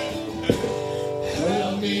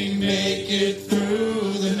 Help me make it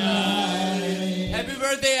through the night. Happy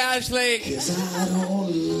birthday, Ashley. 'Cause I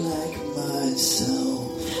don't like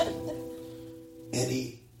myself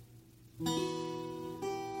any.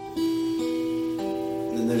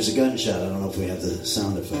 And then there's a gunshot. I don't know if we have the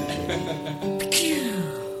sound effect.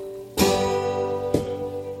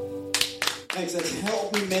 Thanks. That's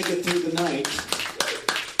Help Me Make It Through the Night.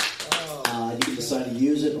 You can decide to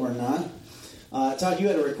use it or not. Todd, you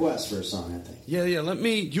had a request for a song, I think. Yeah. Do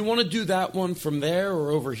you want to do that one from there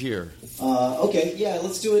or over here? Okay, yeah,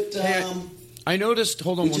 let's do it. I noticed.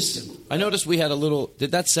 Hold on. I noticed we had a little.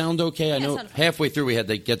 Did that sound okay? I know halfway through we had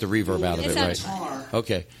to get the reverb out of it, right?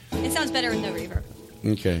 Okay. It sounds better with no reverb.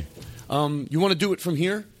 Okay. You want to do it from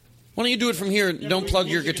here? Why don't you do it from here and don't plug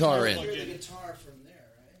your guitar in?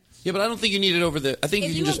 Yeah, but I don't think you need it over the. I think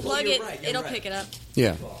if you can just plug it. It'll pick it up.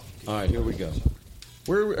 Yeah. All right. Here we go.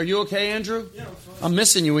 Are you okay, Andrew? Yeah, I'm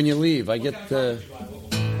missing you when you leave. I get the.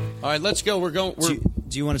 All right, let's go. We're going.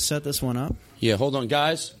 Do you want to set this one up? Yeah. Hold on,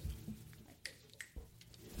 guys.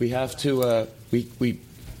 We have to.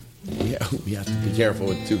 Yeah, we have to be careful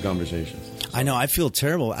with 2 conversations. I know. I feel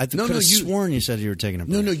terrible. I could have sworn you said you were taking a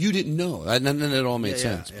break. No, you didn't know. And then it all made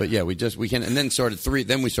sense. Yeah. But yeah, we can. And then started 3.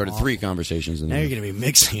 Then we started 3 conversations. Now you're going to be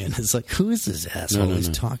mixing it. It's like, who is this asshole? He's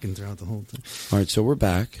talking throughout the whole thing. All right, so we're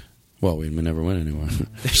back. Well, we never went anywhere.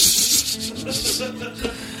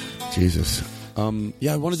 Jesus.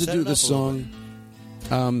 Yeah, I wanted to do this song.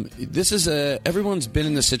 This is everyone's been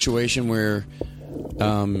in the situation where,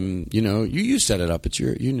 you set it up. It's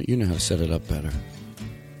you know how to set it up better.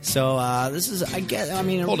 So this is,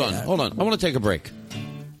 Hold on. I want to take a break.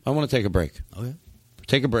 Okay.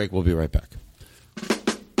 Take a break. We'll be right back.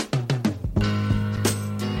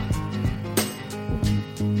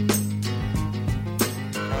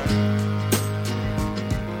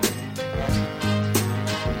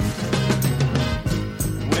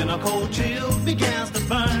 When a cold chill begins to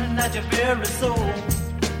burn at your very soul,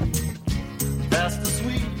 that's the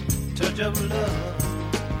sweet touch of love.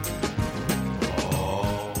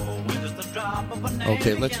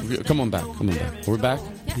 Okay, come on back. We're back.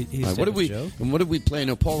 Right, what did we play?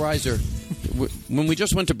 No, Paul Reiser. When we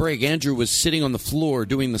just went to break, Andrew was sitting on the floor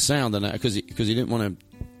doing the sound, and because he didn't want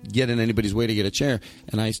to get in anybody's way to get a chair,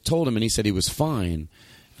 and I told him, and he said he was fine.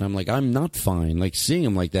 And I'm like, I'm not fine. Like seeing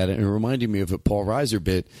him like that, and it reminded me of a Paul Reiser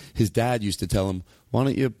bit. His dad used to tell him, "Why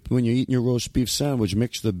don't you, when you're eating your roast beef sandwich,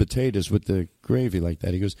 mix the potatoes with the gravy like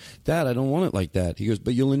that?" He goes, "Dad, I don't want it like that." He goes,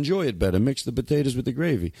 "But you'll enjoy it better. Mix the potatoes with the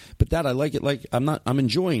gravy." "But Dad, I like it like I'm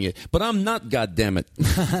enjoying it, but I'm not. Goddammit."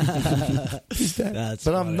 That's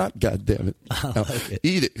but funny. I'm not. Goddammit. Like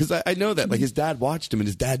Eat it, because I know that. Like his dad watched him, and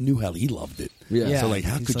his dad knew how he loved it. Yeah. So like,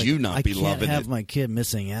 how could like, you not be loving it? I can't have my kid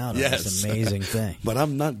missing out on this amazing thing. But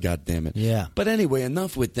I'm not. Goddammit. Yeah. But anyway,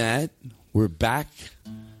 enough with that. We're back.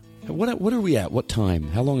 What are we at? What time?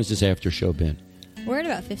 How long has this after show been? We're at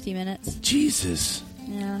about 50 minutes. Jesus.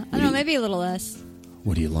 Yeah. I don't know, maybe a little less.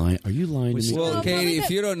 What are you lying? Are you lying to me? Well, Katie, if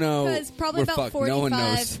you don't know, It's probably we're about fucked. No one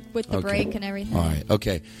knows. 45 with the break and everything. All right.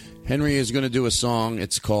 Okay. Henry is going to do a song.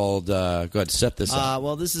 It's called, go ahead, set this up.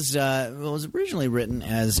 Well, this is it was originally written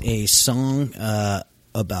as a song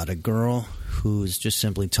about a girl who's just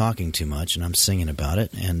simply talking too much, and I'm singing about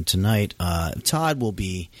it. And tonight, Todd will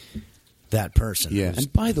be that person. Yeah.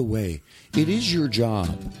 And by the way, it is your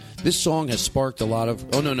job. This song has sparked a lot of.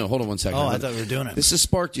 Oh no! Hold on one second. Oh, I thought we were doing it. This has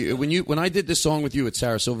sparked you when I did this song with you at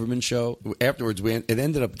Sarah Silverman's show. Afterwards, it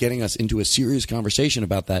ended up getting us into a serious conversation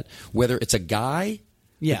about that. Whether it's a guy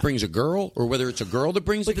that brings a girl, or whether it's a girl that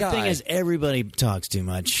brings a guy. The thing is, everybody talks too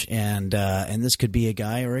much, and this could be a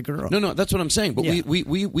guy or a girl. No, that's what I'm saying. But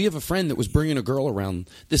we have a friend that was bringing a girl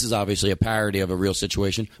around. This is obviously a parody of a real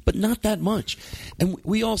situation, but not that much. And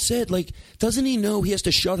we all said, like, doesn't he know he has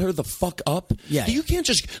to shut her the fuck up? Yeah. You can't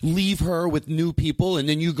just leave her with new people and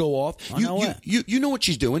then you go off. You know what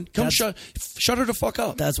she's doing. Shut her the fuck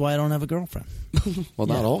up. That's why I don't have a girlfriend. Well,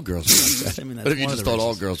 not all girls are like that. I mean, that's but if you one of just the thought all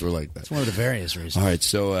reasons. girls were like that. It's one of the various reasons. All right,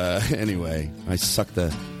 so anyway, I suck the...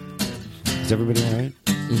 Is everybody all right?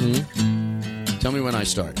 Mm-hmm. Tell me when I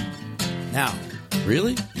start. Now.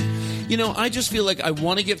 Really? You know, I just feel like I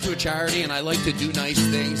want to give to a charity and I like to do nice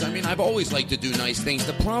things. I mean, I've always liked to do nice things.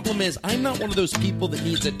 The problem is I'm not one of those people that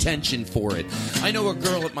needs attention for it. I know a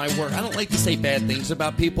girl at my work. I don't like to say bad things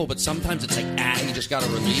about people, but sometimes it's like, you just got to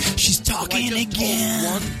release. She's talking so again.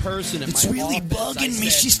 Told one person in it's my really office, bugging me.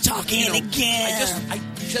 Said, She's talking again. I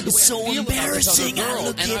said the it's way so I feel embarrassing. About this other girl, I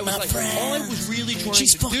look and at I was my like, friend. all I was really trying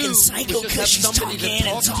she's to do fucking psycho was just have somebody talking to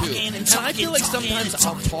talk and talking to. and talking. I feel like sometimes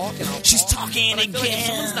I'll talk and I'll she's talk, talking but I feel again. Like if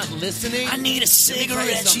someone's not listening. I need a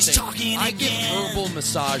cigarette. She's talking I again. give verbal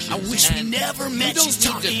massages. I wish we never met. You don't she's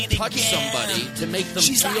talking need to touch again. somebody to make them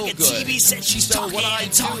she's feel like a good. TV set. She's so talking what I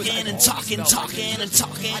and talking do and talking and talking and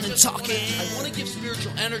talking and talking. I want to give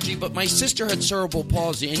spiritual energy, but my sister had cerebral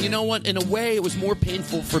palsy, and you know what? In a way, it was more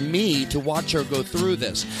painful for me to watch her go through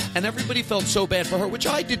this, and everybody felt so bad for her, which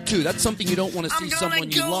I did too. That's something you don't want to see someone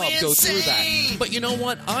you love go through that. But you know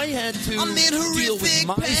what? I had to deal with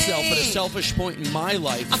myself at a selfish point in my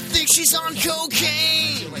life. I think she's on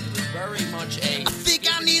cocaine. Like very much I think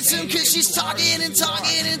I need some because she's talking and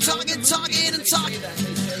talking and talking and talking.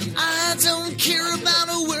 I don't care about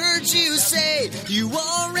a word you say. You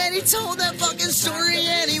already told that fucking story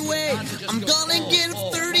anyway. I'm gonna get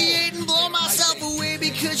 38 and blow myself away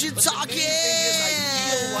because you're talking.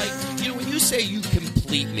 I feel like, when you say you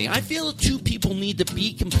complete me, I feel two people need to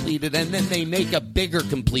be completed and then they make a bigger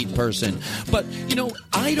complete person. But,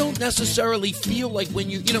 I don't necessarily feel like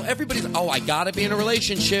when everybody's, I gotta be in a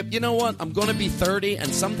relationship. You know what? I'm gonna be 30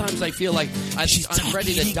 and sometimes I feel like I'm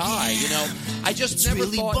ready to die, I just It's never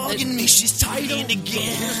really thought bugging me. She's talking again.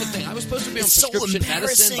 Here's the thing. I was supposed to be on It's so prescription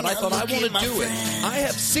medicine, but I thought I embarrassing. want to Look at do my it. friend. I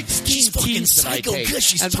have 16 She's fucking teas that I psycho take, good.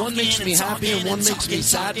 She's and one talking makes me and happy and talking one and makes me talking,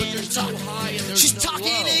 sad, but talking there's and no talking. high and there's She's no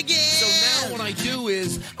talking low. again. So now what I do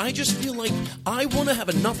is I just feel like I want to have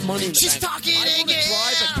enough money in the She's bank. talking I want to again.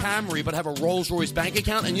 drive a Camry but have a Rolls-Royce bank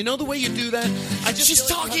account, and you know the way you do that? I just She's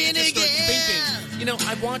feel like talking I just start again. thinking, you know,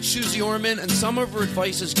 I watch Susie Orman, and some of her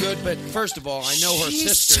advice is good, but first of all, I know her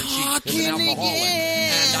She's sister, and she is an talking alcoholic.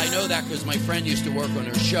 again. And I know that because my friend used to work on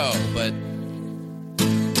her show, but...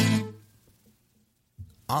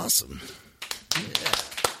 Awesome.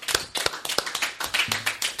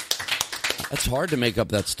 It's hard to make up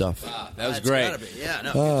that stuff. Wow, that was That's great. gotta be. Yeah,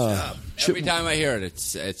 no, good job. Every time I hear it,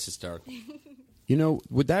 it's hysterical. You know,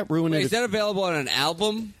 would that ruin Wait, it? is that available on an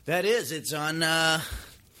album? That is. It's on.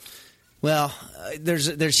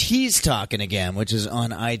 There's He's Talking Again, which is on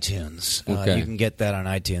iTunes. Okay. You can get that on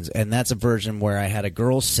iTunes, and that's a version where I had a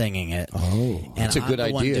girl singing it. Oh, and that's a good I'm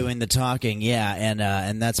the one idea. doing the talking. Yeah,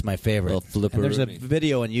 and that's my favorite. Little flipper And there's a Rooney.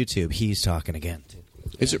 video on YouTube. He's Talking Again.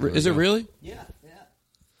 Is it really? Yeah.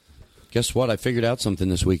 Guess what? I figured out something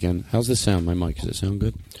this weekend. How's this sound, my mic? Does it sound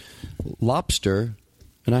good? Lobster,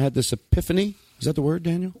 and I had this epiphany. Is that the word,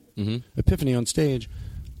 Daniel? Mm-hmm. Epiphany on stage.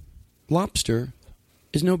 Lobster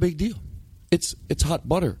is no big deal. It's hot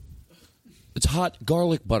butter. It's hot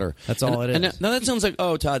garlic butter. That's all it is. And now that sounds like,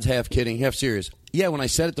 oh, Todd's half kidding, half serious. Yeah, when I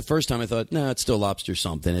said it the first time, I thought, no, it's still lobster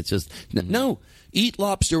something. It's just, no, eat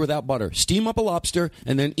lobster without butter. Steam up a lobster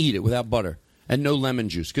and then eat it without butter. And no lemon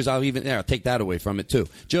juice, because I'll take that away from it, too.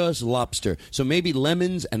 Just lobster. So maybe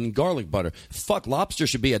lemons and garlic butter. Fuck, lobster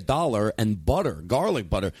should be $1 and butter, garlic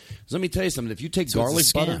butter. So let me tell you something. If you take garlic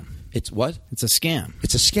it's a butter, scam. it's what? It's a scam.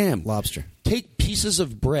 It's a scam. Lobster. Take pieces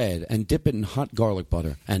of bread and dip it in hot garlic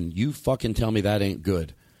butter, and you fucking tell me that ain't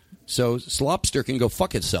good. So lobster can go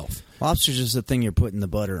fuck itself. Lobster's just the thing you're putting the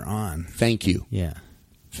butter on. Thank you. Yeah.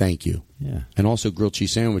 Thank you. Yeah. And also grilled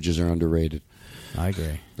cheese sandwiches are underrated. I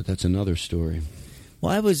agree. But that's another story.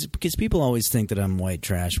 Well, because people always think that I'm white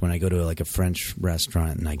trash when I go to like a French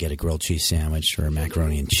restaurant and I get a grilled cheese sandwich or a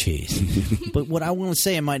macaroni and cheese. But what I want to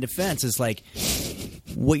say in my defense is like,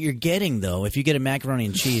 what you're getting though, if you get a macaroni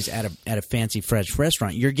and cheese at a fancy French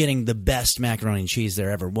restaurant, you're getting the best macaroni and cheese there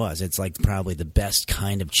ever was. It's like probably the best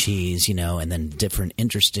kind of cheese, and then different,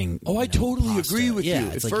 interesting. Oh, I totally pasta. agree with you. Yeah,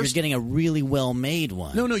 it's At like first- you're getting a really well made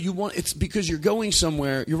one. No, it's because you're going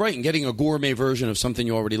somewhere. You're right, and getting a gourmet version of something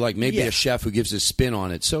you already like. Maybe Yeah. a chef who gives his spin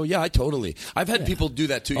on it. So, yeah, I've had people do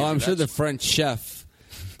that too. Oh, I'm sure the French chef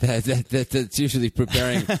that's usually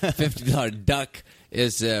preparing $50 duck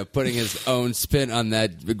is putting his own spin on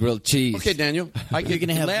that grilled cheese. Okay, Daniel. You're going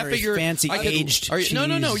to have laugh very at your fancy aged cheese. No.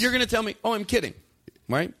 You're going to tell me, oh, I'm kidding.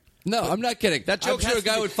 Right? No, I'm not kidding. That joke I'm sure has a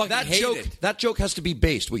guy to be, would fucking that hate joke, it. That joke has to be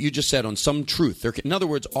based, what you just said, on some truth. In other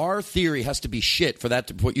words, our theory has to be shit for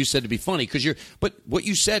what you said to be funny. But what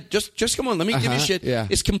you said, just come on, let me give you shit,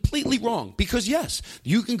 is completely wrong. Because yes,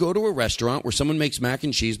 you can go to a restaurant where someone makes mac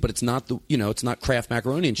and cheese, but it's not it's not Kraft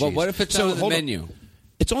macaroni and cheese. Well, what if it's on the menu?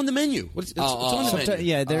 It's on the menu. It's on the menu.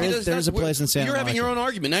 Yeah, there is a place in Santa You're having Monica. your own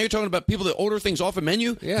argument. Now you're talking about people that order things off a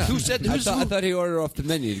menu? Yeah. Who said? I thought he ordered off the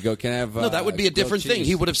menu to go, can I have... No, that would be a different grilled thing. cheese?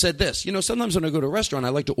 He would have said this. Sometimes when I go to a restaurant, I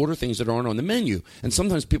like to order things that aren't on the menu. And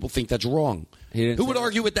sometimes people think that's wrong. Who would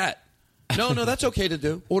argue with that? No, that's okay to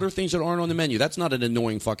do. Order things that aren't on the menu. That's not an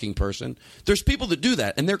annoying fucking person. There's people that do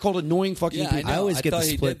that, and they're called annoying fucking people. I always get the thought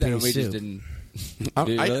he split did that, and piece we just soup. didn't...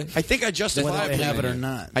 I think I justified Whether they have it or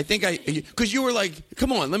not. I think because you were like,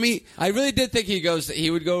 come on, let me. I really did think he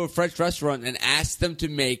would go to a French restaurant and ask them to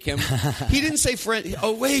make him. He didn't say French.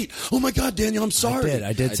 Oh wait, oh my God, Daniel, I'm sorry.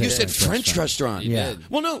 I did say you said French restaurant. Yeah.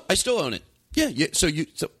 Well, no, I still own it. Yeah. So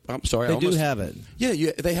I'm sorry. They do have it.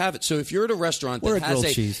 Yeah, they have it. So if you're at a restaurant Or that a has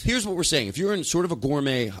grilled cheese. here's what we're saying: if you're in sort of a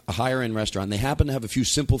gourmet, a higher end restaurant, and they happen to have a few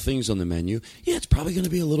simple things on the menu, it's probably going to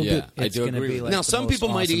be a little bit. I do agree. Like Now, some people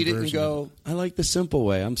might eat it and go, I like the simple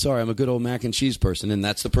way. I'm sorry, I'm a good old mac and cheese person, and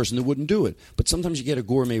that's the person that wouldn't do it. But sometimes you get a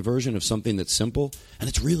gourmet version of something that's simple, and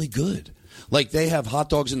it's really good. Like they have hot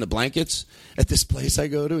dogs in the blankets at this place I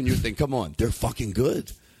go to, and you think, come on, they're fucking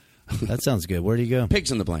good. That sounds good. Where do you go?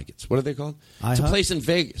 Pigs in the blankets. What are they called? It's a place in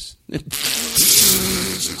Vegas.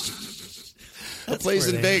 A place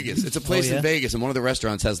in Vegas. It's a place in Vegas, and one of the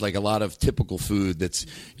restaurants has like a lot of typical food that's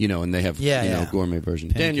and they have gourmet version.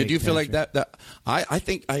 Pancake Daniel, do you feel like pantry. that? I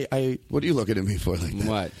think I. What are you looking at me for like that?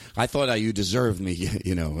 What? I thought you deserved me.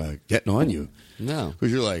 Getting on you. No,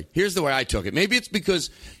 because you're like. Here's the way I took it. Maybe it's because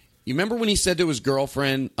you remember when he said to his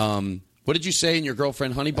girlfriend, "What did you say in your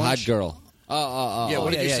girlfriend, Honey Bunch?" Hot girl. Yeah,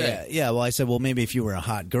 what did you say? Yeah, well, I said, well, maybe if you were a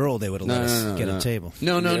hot girl, they would have let us get a table.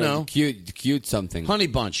 No. Cute something. Honey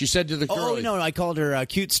Bunch. You said to the girl. Oh, no, I called her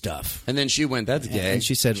cute stuff. And then she went, that's gay. And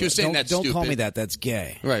she said, she was saying that's don't stupid. call me that, that's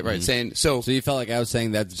gay. Right. Saying, so you felt like I was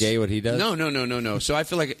saying that's gay what he does? No. So I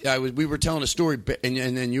feel like we were telling a story, and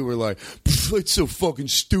then you were like, it's so fucking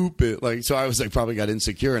stupid. Like, so I was like, probably got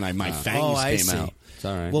insecure, and my fangs came out. It's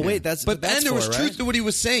all right. Well, wait, and there was truth to what he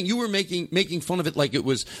was saying. You were making fun of it like it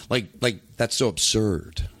was like that's so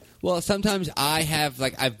absurd. Well, sometimes I have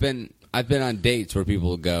I've been on dates where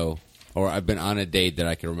people go, or I've been on a date that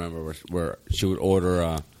I can remember where she would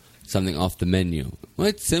order something off the menu. Well,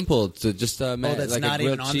 it's simple. It's just that's like not a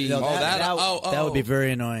even grilled on. cheese. That would be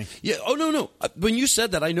very annoying. Yeah. Oh no. When you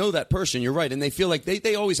said that, I know that person. You're right, and they feel like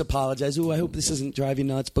they always apologize. Oh, I hope this doesn't drive you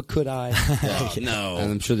nuts, but could I? No. And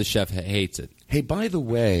I'm sure the chef hates it. Hey, by the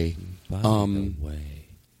way,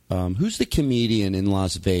 who's the comedian in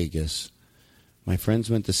Las Vegas? My friends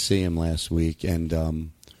went to see him last week,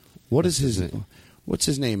 and what's his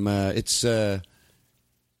name?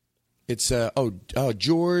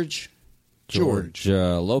 George. George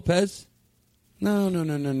Lopez?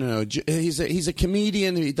 No. He's a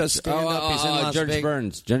comedian. He does stand up. He's in Las George Vegas.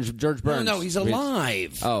 Burns. George Burns. No, he's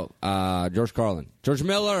alive. George Carlin. George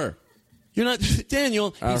Miller. You're not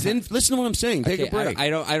Daniel. He's in. Listen to what I'm saying. Take a break. I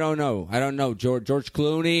don't know. George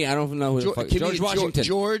Clooney. I don't know who. George Washington.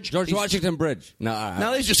 George Washington Bridge. No.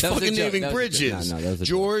 Now they're just fucking naming bridges. No,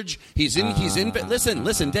 George. He's in.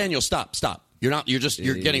 Listen, Daniel. Stop. You're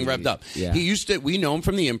getting revved up. Yeah. We know him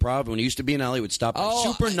from the Improv when he used to be in LA. Would stop.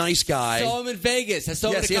 Super nice guy. I saw him in Vegas. I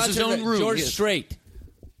saw him he has his own room. George Strait.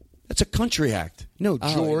 That's a country act. No,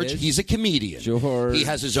 George. He's a comedian. George. He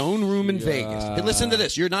has his own room in Vegas. Hey, listen to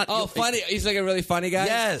this. You're not. Funny. He's like a really funny guy.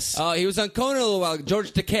 Yes. He was on Conan a little while.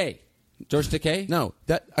 George Takei. George Takei? No,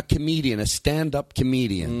 a comedian, a stand-up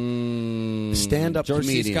comedian. Stand-up George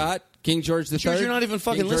comedian. C. Scott. King George III. George, you're not even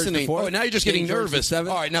fucking listening. Oh, now you're just getting nervous. All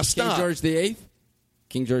right, now stop. King George VIII.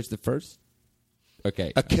 King George I.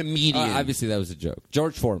 Okay. A comedian. Obviously, that was a joke.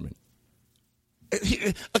 George Foreman.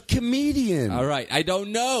 A comedian. All right. I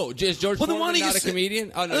don't know. Is George Foreman not a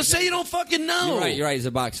comedian? Oh, no. Say you don't fucking know. You're right. He's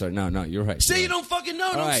a boxer. No, you're right. Say you don't fucking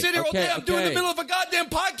know. Don't sit here all day. I'm doing the middle of a goddamn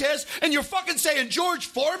podcast, and you're fucking saying George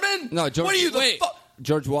Foreman? No, George. What are you,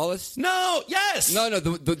 George Wallace? No, yes. No,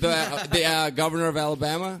 the governor of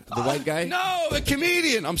Alabama, the white guy? No, the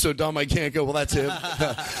comedian. I'm so dumb I can't go, well, that's him.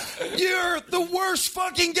 You're the worst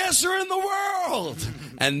fucking guesser in the world.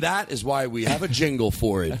 And that is why we have a jingle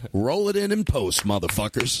for it. Roll it in post,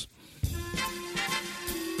 motherfuckers.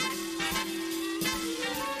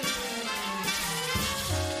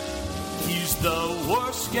 He's the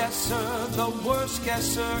worst guesser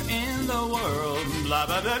in the world. Blah,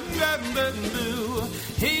 blah, blah, blah, blah, blah.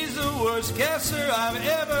 He's the worst guesser I've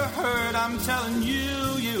ever heard. I'm telling you.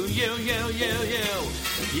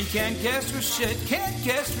 He can't guess for shit, can't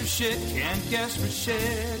guess for shit.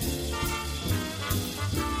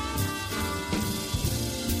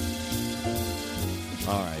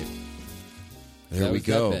 All right. There we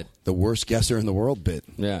go. The worst guesser in the world bit.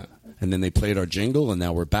 Yeah. And then they played our jingle, and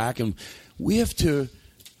now we're back, and we have to.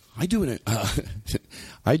 I do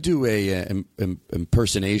a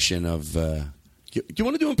impersonation of. Do you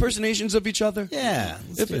want to do impersonations of each other? Yeah.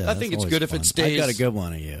 I think it's good if it stays. I got a good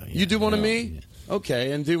one of you. Yeah. You do one of me? Yeah.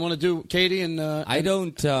 Okay. And do you want to do Katie and? I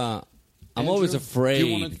don't. I'm always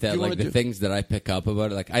afraid that the things that I pick up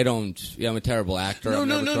about it, like I don't. I'm a terrible actor.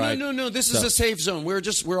 No. This is a safe zone. We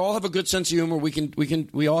all have a good sense of humor.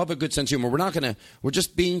 We all have a good sense of humor. We're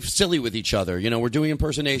just being silly with each other. You know, we're doing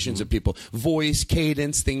impersonations of people, voice,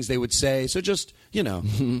 cadence, things they would say. So just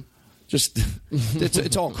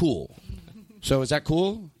it's all cool. So is that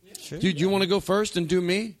cool? Yeah, sure. Do you want to go first and do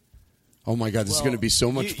me? Oh my God, this is going to be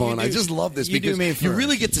so much fun. I just love this because you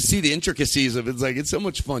really get to see the intricacies of it. It's so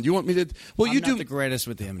much fun. Do you want me to? Well, I'm not the greatest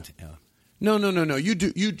with the No. You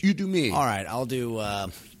do me. All right, I'll do.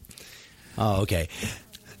 Okay.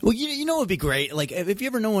 Well, you know what would be great? Like, if you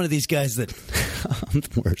ever know one of these guys that I'm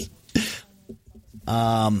the worst.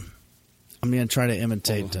 I'm going to try to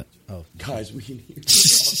imitate. Guys, we can hear.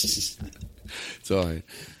 It's all right.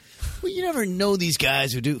 Well, you never know these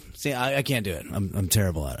guys who do. See, I can't do it. I'm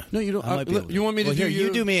terrible at it. No, you don't. You want me to do you?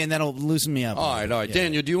 You do me, and that'll loosen me up. All right. Yeah.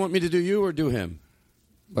 Daniel, do you want me to do you or do him?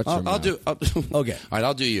 I'll do. Okay. All right,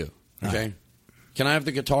 I'll do you. Okay. Right. Can I have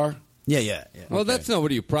the guitar? Yeah. Well, that's not. What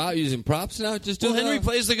are you using props now? Just do. Well, Henry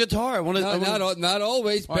plays the guitar. Not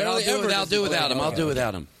always. Barely ever. I'll do without him. I'll do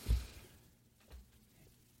without him.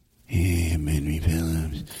 Hey, Henry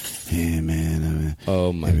Phillips. Hey, man.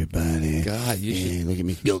 Oh my everybody. God, you should look at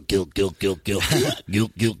me. Guilt. Guilt,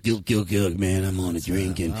 man. I'm on a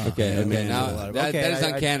drinking. Okay, now that is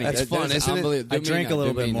uncanny. That's fun, isn't it? I drank a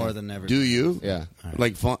little bit more than ever. Do you? Yeah. Right.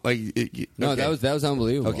 Like fun? Like no, that was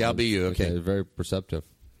unbelievable. Okay, I'll be you. Okay, very perceptive.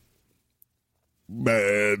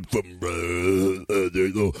 Man from there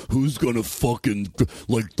you go. Who's gonna fucking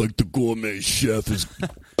like the gourmet chef is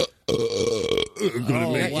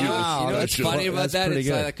gonna make wow. You know what's funny about that? It's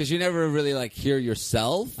like because you never really like hear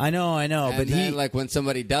yourself. I know. And but then, like when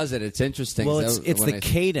somebody does it, it's interesting. Well, it's the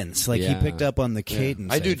cadence. Like he picked up on the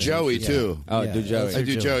cadence. I do Joey too. Oh, do Joey. I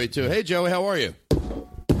do Joey too. Hey Joey, how are you?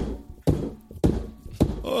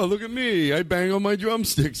 Oh, look at me! I bang on my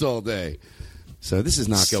drumsticks all day. So this is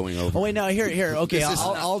not going over. Oh wait, no, here. Okay,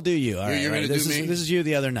 I'll do you. All right, you're going to do me. This is you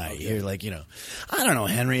the other night. You're like, I don't know,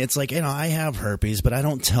 Henry. It's like, I have herpes, but I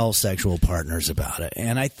don't tell sexual partners about it.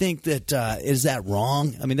 And I think that is that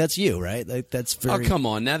wrong? I mean, that's you, right? Like, that's very. Oh, come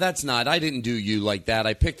on, now that's not. I didn't do you like that.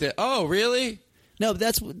 I picked it. Oh, really? No,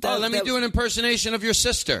 that's. Let me do an impersonation of your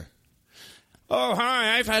sister. Oh,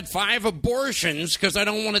 hi, I've had 5 abortions because I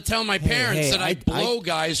don't want to tell my parents that I blow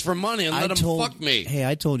guys for money and let them fuck me. Hey,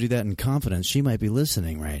 I told you that in confidence. She might be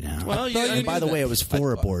listening right now. Well, and by the way, it was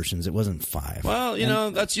 4 abortions. It wasn't 5.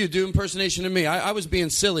 Well, that's you. Do impersonation of me. I was being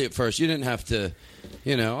silly at first. You didn't have to... I'm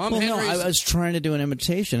Henry's... No, I was trying to do an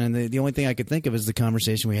imitation, and the only thing I could think of is the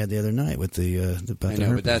conversation we had the other night with about the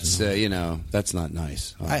herpes. But that's that's not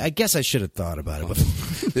nice. I guess I should have thought about it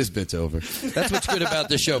before. This bit's over. That's what's good about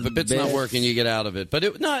the show. If a bit's not working, you get out of it. But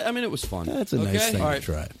it was fun. That's a nice thing to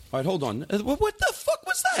try. All right, hold on. What the fuck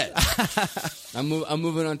was that? I'm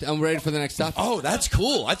moving on. I'm ready for the next topic. Oh, that's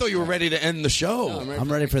cool. I thought you were ready to end the show. No,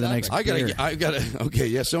 I'm ready for the next. I gotta. Okay,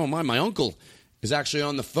 yeah. So am I. My uncle is actually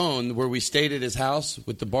on the phone where we stayed at his house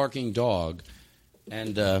with the barking dog.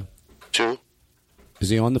 And Two? Is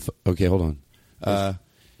he on the phone? Okay, hold on.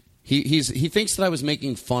 He thinks that I was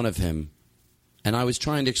making fun of him, and I was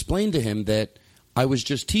trying to explain to him that I was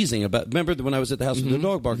just teasing about. Remember when I was at the house with the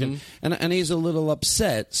dog barking, and he's a little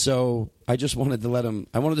upset. So I just wanted to let him.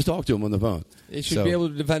 I wanted to talk to him on the phone. He should be able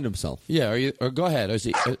to defend himself. Yeah. Are you? Or go ahead. Is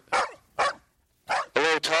he? Hello,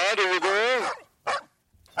 Todd. Are you there?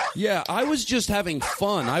 Yeah, I was just having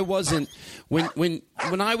fun. I wasn't when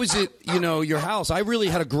I was at your house. I really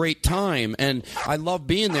had a great time, and I loved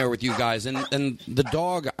being there with you guys. And the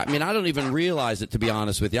dog. I mean, I don't even realize it, to be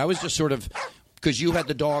honest with you. I was just sort of because you had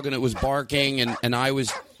the dog and it was barking, and I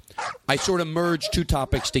sort of merged 2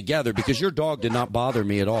 topics together because your dog did not bother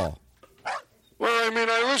me at all. Well, I mean,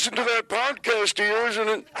 I listened to that podcast of yours, and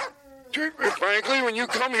it. Frankly, when you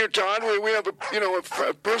come here, Todd, we have a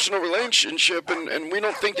personal relationship, and we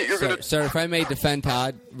don't think that you're going to... Sir, if I may defend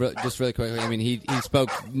Todd, just really quickly, I mean, he spoke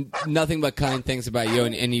nothing but kind things about you,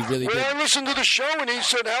 and he really did... I listened to the show, and he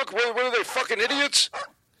said, what are they, fucking idiots?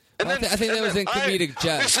 And I think that was in comedic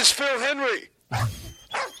jest. This is Phil Henry.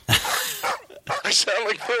 I sound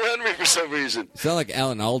like Phil Henry for some reason. You sound like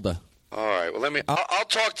Alan Alda. All right, well, I'll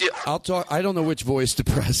talk to you. I don't know which voice to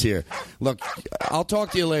press here. Look, I'll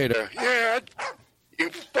talk to you later. Yeah, you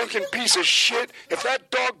fucking piece of shit. If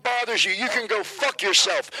that dog bothers you, you can go fuck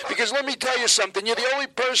yourself. Because let me tell you something. You're the only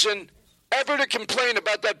person ever to complain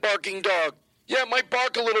about that barking dog. Yeah, it might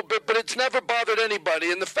bark a little bit, but it's never bothered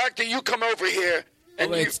anybody. And the fact that you come over here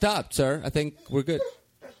and it stopped, sir. I think we're good.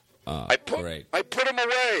 I put him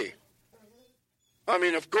away. I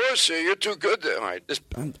mean, of course, you're too good. All right,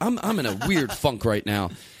 I'm in a weird funk right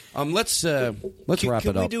now. Let's wrap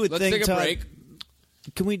it up. Let's take a break.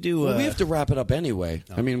 Can we do? Well, we have to wrap it up anyway.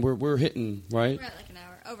 I mean, we're hitting right. We're at like an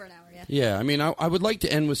hour, over an hour, yeah. Yeah, I mean, I would like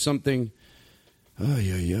to end with something.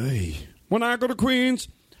 When I go to Queens.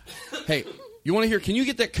 Hey, you want to hear? Can you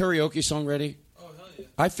get that karaoke song ready? Oh hell yeah!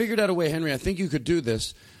 I figured out a way, Henry. I think you could do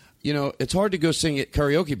this. It's hard to go sing at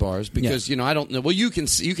karaoke bars because, I don't know. Well, you can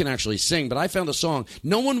actually sing, but I found a song.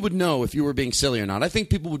 No one would know if you were being silly or not. I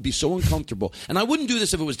think people would be so uncomfortable. And I wouldn't do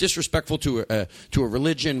this if it was disrespectful to a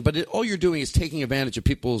religion, but all you're doing is taking advantage of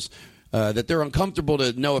people's, that they're uncomfortable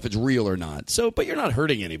to know if it's real or not. So, but you're not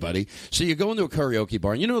hurting anybody. So you go into a karaoke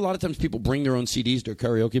bar, and a lot of times people bring their own CDs to a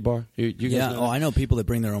karaoke bar. You guys know that? I know people that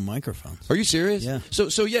bring their own microphones. Are you serious? Yeah. So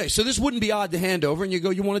this wouldn't be odd to hand over, and you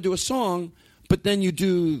go, you want to do a song, but then you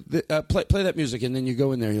do play that music, and then you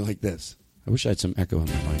go in there and you're like this. I wish I had some echo on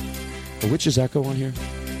my mic. Which is echo on here?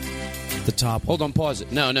 The top. Hold on, pause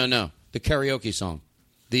it. No. The karaoke song.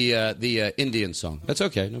 The Indian song. That's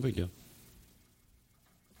okay. No big deal.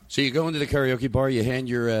 So you go into the karaoke bar, you hand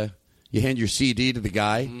your CD to the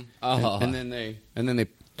guy, and then they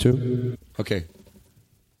two. Okay.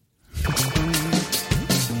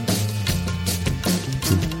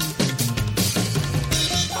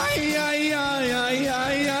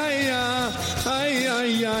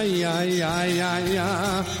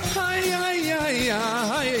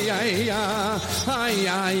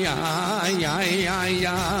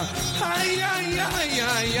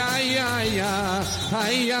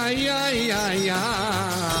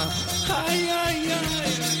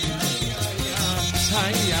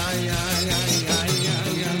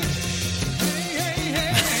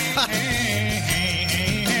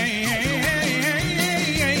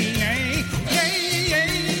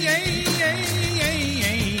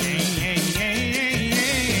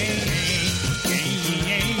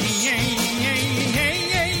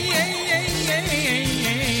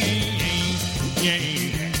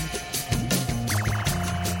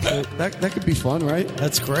 That could be fun, right?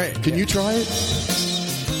 That's great. Can you try it?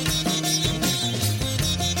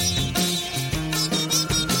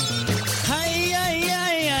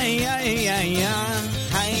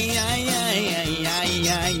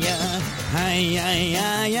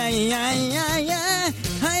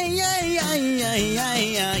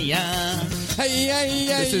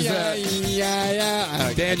 This is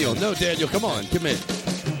Daniel. No, Daniel, come on, come in.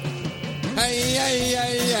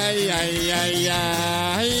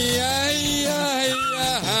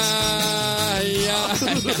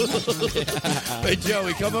 Hey,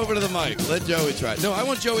 Joey, come over to the mic. Let Joey try it. No, I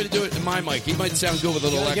want Joey to do it in my mic. He might sound good with a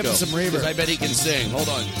little echo. Give him some reverb. 'Cause I bet he can sing. Hold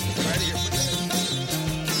on.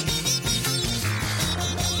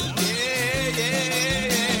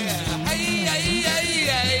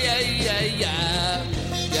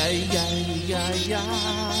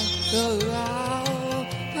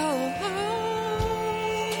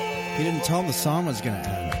 You didn't tell him the song was going to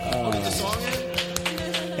end. The song end?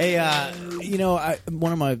 Hey,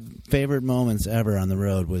 one of my favorite moments ever on the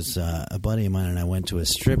road was a buddy of mine and I went to a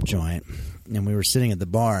strip joint, and we were sitting at the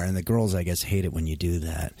bar, and the girls, I guess, hate it when you do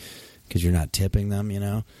that because you're not tipping them, you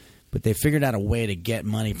know. But they figured out a way to get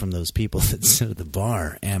money from those people that sit at the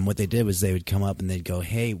bar, and what they did was they would come up and they'd go,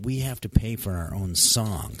 "Hey, we have to pay for our own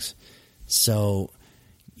songs, so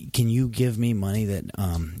can you give me money that,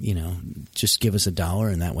 just give us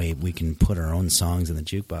 $1 and that way we can put our own songs in the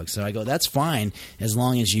jukebox?" So I go, "That's fine as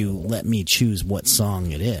long as you let me choose what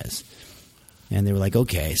song it is." And they were like,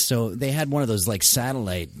 "Okay." So they had one of those like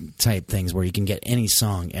satellite type things where you can get any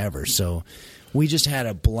song ever. So we just had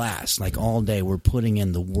a blast. Like all day we're putting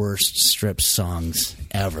in the worst strip songs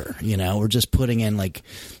ever. You know, we're just putting in like,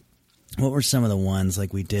 what were some of the ones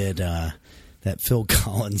like we did, that Phil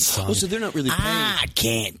Collins song. Oh, so they're not really paying. I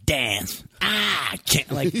can't dance. I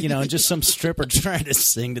can't. Like, just some stripper trying to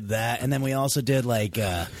sing to that. And then we also did like,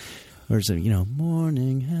 where's it,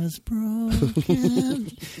 morning has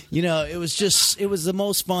broken. It was the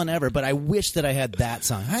most fun ever. But I wish that I had that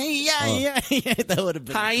song. That would have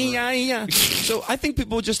been fun. So I think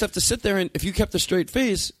people would just have to sit there, and if you kept a straight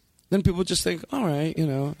face, then people would just think, all right,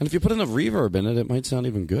 And if you put enough reverb in it, it might sound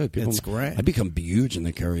even good. It's great. I'd become huge in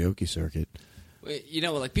the karaoke circuit.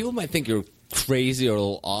 Like people might think you're crazy or a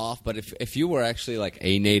little off, but if you were actually like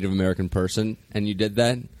a Native American person and you did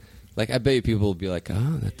that, like I bet you people would be like,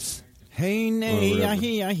 "Oh, that's hey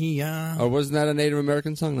or wasn't that a Native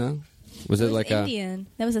American song? No, was it like Indian?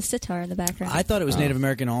 That was a sitar in the background. I thought it was Native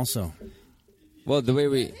American also. Well,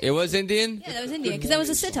 it was Indian. Yeah, that was Indian because that was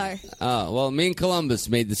a sitar. Oh, well, me and Columbus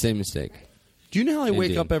made the same mistake. Do you know how I wake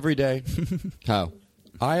Indian. up every day? How?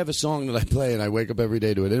 I have a song that I play, and I wake up every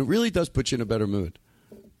day to it, and it really does put you in a better mood.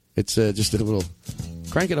 It's just a little...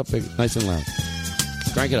 Crank it up big, nice and loud.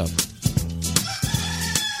 Crank it up.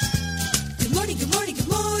 Good morning, good morning, good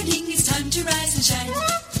morning. It's time to rise and shine.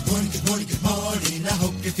 Good morning, good morning, good morning. I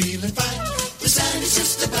hope you're feeling fine. The sun is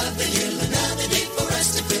just above the hill. Another day for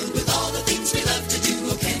us to fill with all the things we love to do.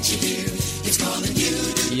 Oh, can't you hear? It's calling you.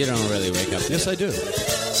 You don't really wake up. Yes, I do.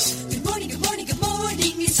 Good morning, good morning, good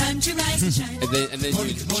morning. It's time to rise and shine. And then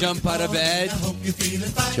you jump out of bed. I hope you're feeling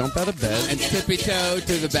fine. Jump out of bed. And tippy-toe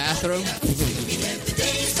to the bathroom. The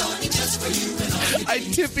day is dawning just for you and all. I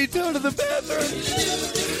tippy-toe to the bathroom.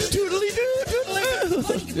 Toodly-doo,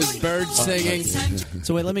 toodly-doo. There's birds singing.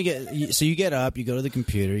 So wait, let me get... So you get up, you go to the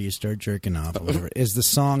computer, you start jerking off. Or whatever. Is the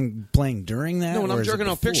song playing during that? No, when or I'm is it jerking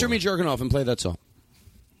off, before? picture me jerking off and play that song.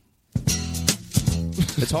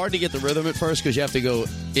 It's hard to get the rhythm at first because you have to go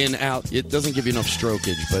in, out. It doesn't give you enough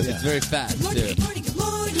strokage, but It's very fast, Good morning, too. good morning, good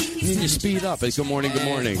morning. you speed up. It's good morning, good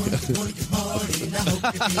morning. Good morning, good morning. I hope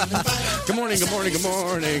you're feeling fine. Good morning, good morning, good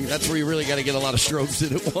morning. That's where you really got to get a lot of strokes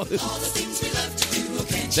in at once. All the things we love to do. Oh,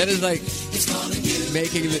 can't That is like It's calling you.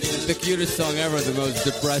 making the cutest song ever the most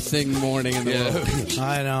depressing morning in the world.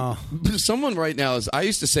 I know. Someone right now is. I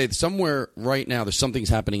used to say somewhere right now there's something's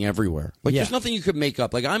happening everywhere. Like Yeah. there's nothing you could make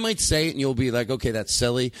up. Like I might say it and you'll be like, okay, that's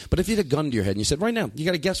silly. But if you had a gun to your head and you said, right now, you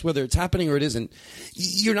got to guess whether it's happening or it isn't.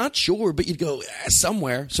 You're not sure, but you'd go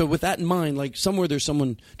somewhere. So with that in mind, like somewhere there's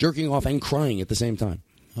someone jerking off and crying at the same time.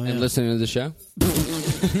 and listening to the show.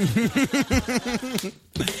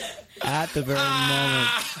 At the very moment.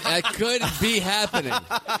 That could be happening.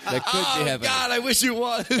 That could be happening. God, I wish it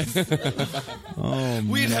was.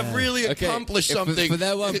 We'd have really accomplished something. For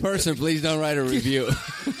that one person, please don't write a review.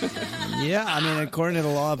 Yeah, I mean, according to the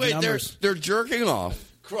law of numbers. They're jerking off.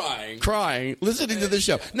 Crying, listening to this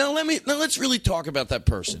show. Now let's really talk about that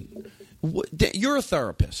person. You're a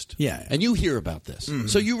therapist, and you hear about this,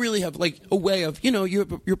 so you really have like a way of you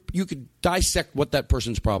could dissect what that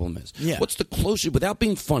person's problem is. Yeah. What's the closest, without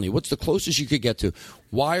being funny? What's the closest you could get to?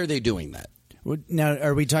 Why are they doing that? Now,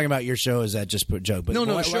 are we talking about your show? Or is that just a joke? But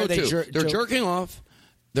No, show too. They're jerking off,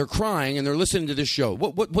 they're crying, and they're listening to this show.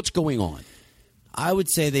 What's going on? I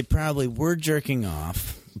would say they probably were jerking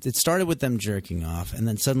off. It started with them jerking off, and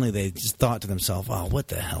then suddenly they just thought to themselves, oh, what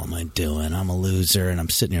the hell am I doing? I'm a loser, and I'm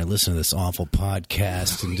sitting here listening to this awful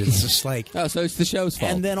podcast, and it's just like... Oh, so it's the show's fault.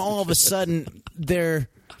 And then all of a sudden,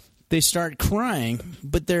 they start crying,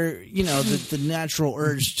 but they're, the natural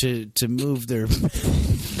urge to move their...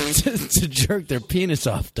 to jerk their penis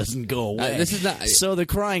off doesn't go away. This is not... So the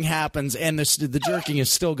crying happens, and the jerking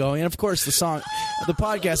is still going. And, of course, the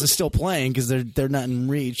podcast is still playing because they're not in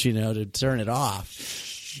reach, to turn it off.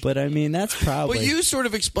 But, I mean, that's probably... Well, you sort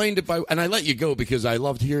of explained it and I let you go because I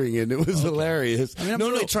loved hearing it. It was hilarious. I mean, I'm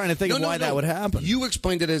really trying to think of why that would happen. You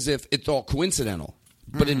explained it as if it's all coincidental.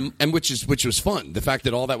 But which was fun. The fact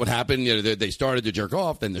that all that would happen, they started to jerk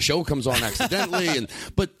off, then the show comes on accidentally.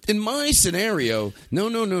 But in my scenario,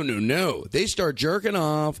 no. They start jerking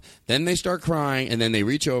off, then they start crying, and then they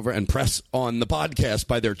reach over and press on the podcast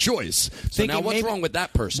by their choice. So now what's wrong with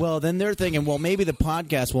that person? Well, then they're thinking, well, maybe the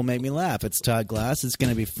podcast will make me laugh. It's Todd Glass. It's going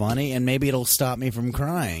to be funny, and maybe it'll stop me from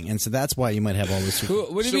crying. And so that's why you might have all this.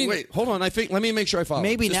 What do you mean? Wait, hold on. Let me make sure I follow.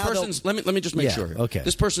 Maybe this now person's. Let me just make sure. Okay.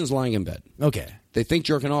 This person's lying in bed. Okay. They think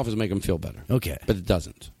jerking off is make them feel better. Okay. But it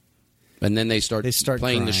doesn't. And then they start playing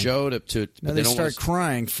crying. the show they start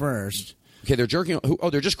crying first. Okay, they're jerking.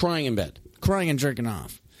 They're just crying in bed. Crying and jerking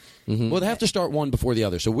off. Mm-hmm. Well, they have to start one before the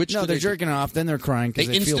other. So which? No, they're jerking off, then they're crying. They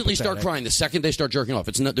feel instantly pathetic. start crying the second they start jerking off.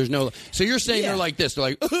 It's not. There's no. So you're saying they're like this? They're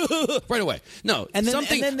like right away. No, and then,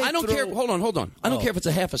 something. And then I don't care. Hold on. I don't care if it's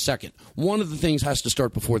a half a second. One of the things has to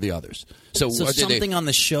start before the others. So something on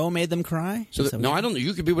the show made them cry. No, I don't know.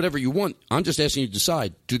 You can be whatever you want. I'm just asking you to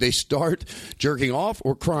decide. Do they start jerking off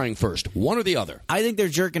or crying first? One or the other. I think they're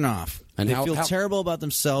jerking off. And they feel terrible about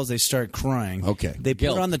themselves. They start crying. Okay. They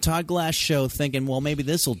put on the Todd Glass show thinking, well, maybe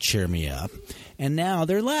this will cheer me up. And now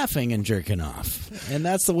they're laughing and jerking off. And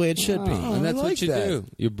that's the way it should be. And that's what you do.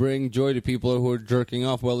 You bring joy to people who are jerking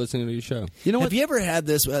off while listening to your show. You know what? Have you ever had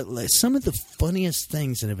this? Some of the funniest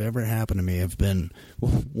things that have ever happened to me have been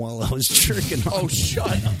while I was jerking off. Oh,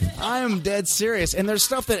 shut up. I am dead serious. And there's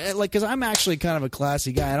stuff that, because I'm actually kind of a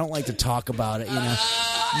classy guy. I don't like to talk about it,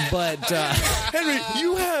 But Henry,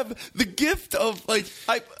 you have the gift of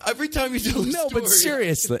every time you tell a story. No, but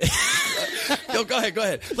seriously. No, go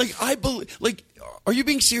ahead. I believe. Are you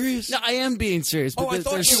being serious? No, I am being serious. But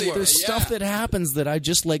there's stuff that happens that I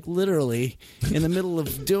just literally in the middle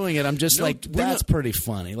of doing it. I'm just that's pretty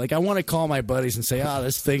funny. I want to call my buddies and say,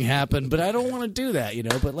 this thing happened, but I don't want to do that,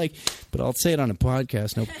 But I'll say it on a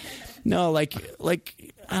podcast. No,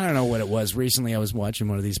 I don't know what it was. Recently, I was watching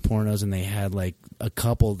one of these pornos, and they had a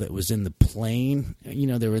couple that was in the plane.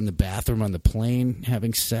 They were in the bathroom on the plane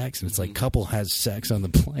having sex, and it's couple has sex on the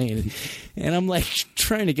plane, and I'm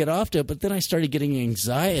trying to get off to it, but then I started getting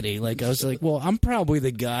anxiety. I was well, I'm probably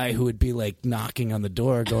the guy who would be knocking on the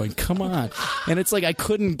door, going, "Come on!" And it's I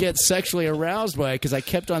couldn't get sexually aroused by it because I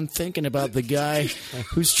kept on thinking about the guy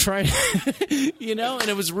who's trying, and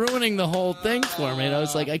it was ruining the whole thing for me. And I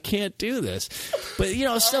was I can't do this, but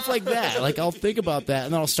stuff like that. I'll think about that,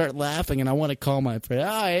 and then I'll start laughing, and I want to call my friend.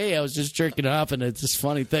 Hey, I was just jerking off, and it's this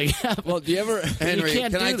funny thing happened. Well, do you ever, Henry?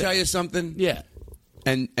 Can I tell you something? Yeah.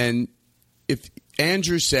 And if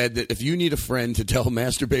Andrew said that if you need a friend to tell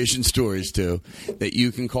masturbation stories to, that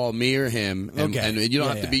you can call me or him, and you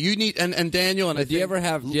don't have to be. You need and Daniel and. Do you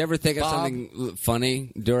ever think of something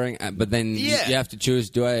funny during? But then you have to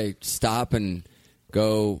choose. Do I stop and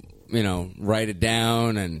go? Write it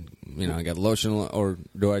down and. I got lotion, or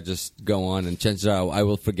do I just go on? And chances are I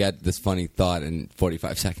will forget this funny thought in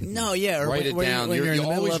 45 seconds. No, yeah. Or write it down. When you're in the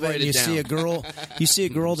middle of it, and you down. see a girl,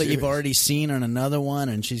 that you've already seen on another one,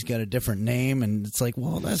 and she's got a different name, and it's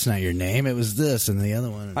well, that's not your name. It was this and the other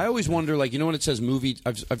one. I always wonder, when it says movie.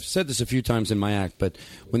 I've said this a few times in my act, but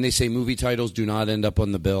when they say movie titles do not end up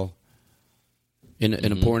on the bill.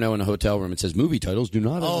 in a porno in a hotel room. It says movie titles do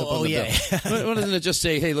not end up on the yeah. bill. Why doesn't it just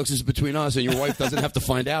say, hey, look, this is between us, and your wife doesn't have to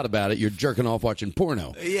find out about it? You're jerking off watching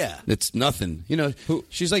porno. Yeah. It's nothing. You know,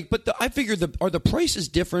 she's like, but I figure, are the prices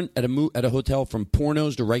different at a hotel from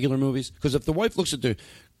pornos to regular movies? Because if the wife looks at the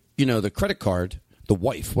credit card, the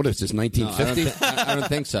wife, what is this, 1950? I don't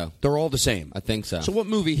think so. They're all the same. I think so. So what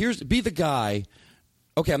movie? Be the guy.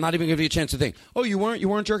 Okay, I'm not even going to give you a chance to think. Oh, you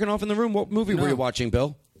weren't jerking off in the room? What movie were you watching,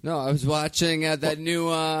 Bill? No, I was watching that new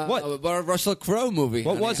Russell Crowe movie.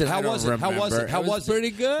 What was it? How was it? It was pretty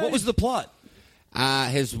good. What was the plot?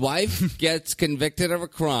 His wife gets convicted of a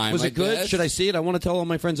crime. Was it good? Guess. Should I see it? I want to tell all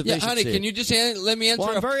my friends if they should honey, see can it. you just let me answer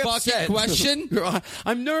I'm very fucking upset. question?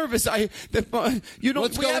 I'm nervous. You don't.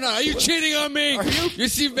 What's going on? Are you cheating on me? Are you? You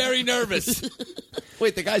seem very nervous.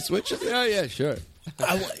 Wait, the guy switches? Oh, yeah, sure.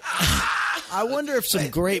 I wonder if some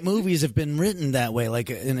great movies have been written that way, like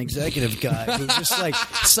an executive guy who's just like,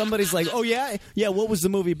 somebody's like, oh yeah, what was the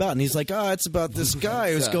movie about? And he's like, oh, it's about this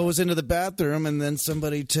guy who goes into the bathroom and then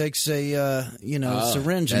somebody takes a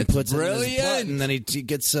syringe and puts it in his butt, and then he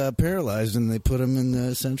gets paralyzed and they put him in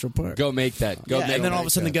the Central Park. Go make that. And then all of a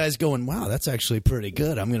sudden the guy's going, wow, that's actually pretty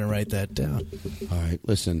good. I'm going to write that down. All right,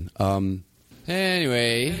 listen.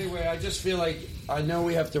 Anyway, I just feel like I know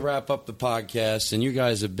we have to wrap up the podcast, and you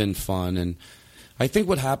guys have been fun. And I think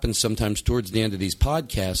what happens sometimes towards the end of these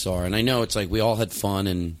podcasts and I know it's like we all had fun,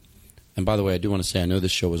 and by the way, I do want to say I know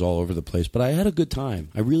this show was all over the place, but I had a good time.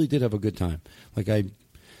 I really did have a good time. Just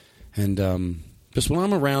when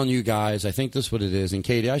I'm around you guys, I think this is what it is. And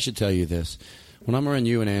Katie, I should tell you this: when I'm around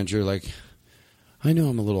you and Andrew, like, I know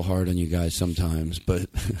I'm a little hard on you guys sometimes, but.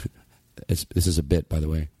 This is a bit, by the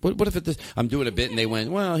way. What if I'm doing a bit and they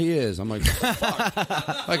went, well, he is. I'm like,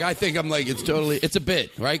 fuck. Like, I think I'm like, it's a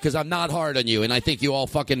bit, right? Because I'm not hard on you, and I think you all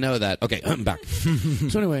fucking know that. Okay, I'm back.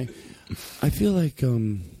 So anyway, I feel like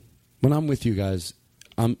when I'm with you guys,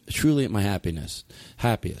 I'm truly at my happiest.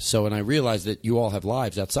 So, and I realize that you all have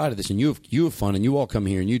lives outside of this, and you have fun, and you all come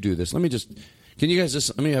here and you do this. Let me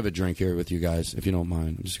have a drink here with you guys, if you don't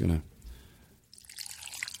mind. I'm just going to.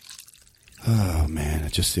 Oh, man,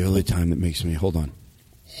 it's just the only time that makes me... Hold on.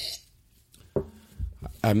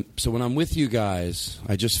 So when I'm with you guys,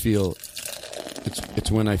 I just feel... It's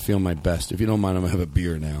when I feel my best. If you don't mind, I'm going to have a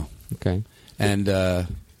beer now. Okay. And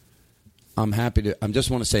I'm happy to... I just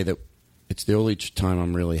want to say that it's the only time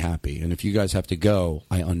I'm really happy. And if you guys have to go,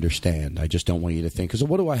 I understand. I just don't want you to think... Because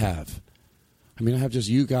what do I have? I mean, I have just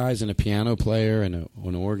you guys and a piano player and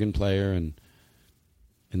an organ player and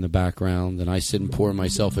in the background. And I sit and pour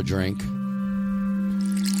myself a drink...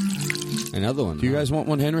 Another one. Do you guys want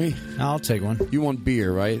one, Henry? I'll take one. You want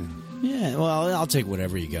beer, right? Yeah, well, I'll take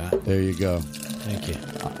whatever you got. There you go. Thank you.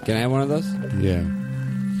 Can I have one of those? Yeah.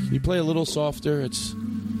 You play a little softer. It's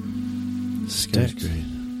great.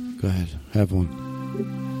 Go ahead. Have one.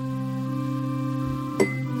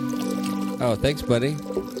 Oh, thanks, buddy.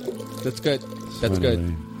 That's good. That's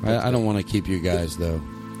good. I don't want to keep you guys, though.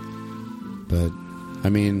 But, I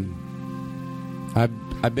mean,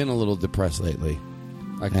 I've been a little depressed lately.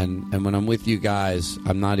 And when I'm with you guys,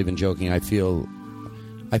 I'm not even joking. I feel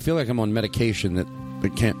like I'm on medication that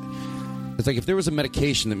can't. It's like if there was a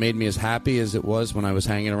medication that made me as happy as it was when I was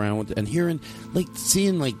hanging around with, and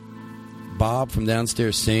seeing Bob from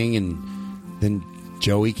downstairs sing, and then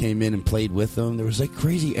Joey came in and played with them. There was like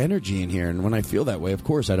crazy energy in here, and when I feel that way, of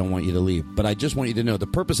course, I don't want you to leave. But I just want you to know the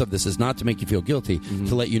purpose of this is not to make you feel guilty,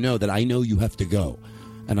 to let you know that I know you have to go.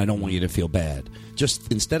 And I don't want you to feel bad.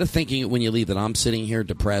 Just instead of thinking when you leave that I'm sitting here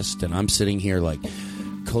depressed and I'm sitting here like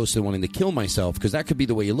close to wanting to kill myself, because that could be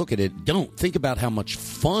the way you look at it. Don't think about how much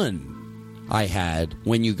fun I had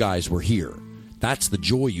when you guys were here. That's the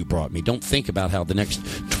joy you brought me. Don't think about how the next,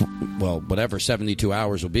 72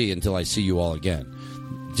 hours will be until I see you all again.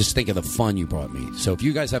 Just think of the fun you brought me. So if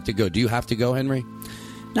you guys have to go, do you have to go, Henry?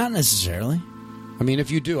 Not necessarily. I mean,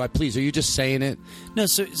 if you do, please, are you just saying it? No,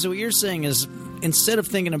 so what you're saying is, instead of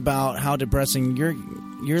thinking about how depressing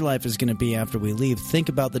your life is going to be after we leave, think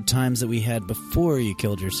about the times that we had before you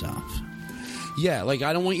killed yourself. Yeah, like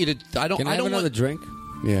I don't want you to. Can I have another drink?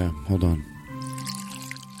 Yeah, hold on.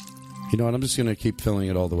 You know what? I'm just going to keep filling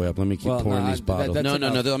it all the way up. Let me keep pouring these bottles. No.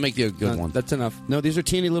 I'll make you a good one. That's enough. No, these are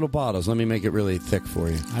teeny little bottles. Let me make it really thick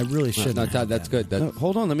for you. I really should. No, Todd, that's good. No,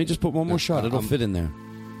 hold on. Let me just put one more shot. It'll fit in there.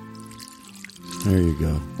 There you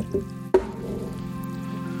go.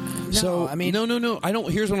 No, So I mean, no. I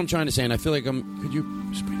don't. Here's what I'm trying to say, and I feel like could you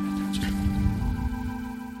just bring that down?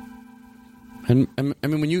 And I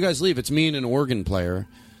mean, when you guys leave, it's me and an organ player,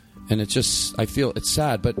 and it's just I feel it's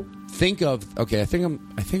sad. But think of I think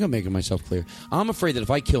I'm making myself clear. I'm afraid that if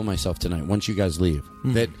I kill myself tonight, once you guys leave,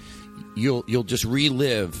 that you'll just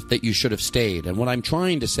relive that you should have stayed. And what I'm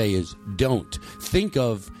trying to say is, don't think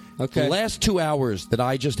of the last 2 hours that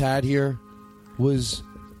I just had here was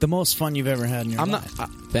the most fun you've ever had in your life.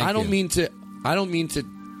 I don't mean to.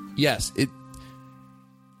 Yes,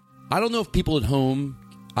 I don't know if people at home.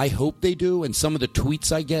 I hope they do, and some of the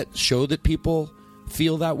tweets I get show that people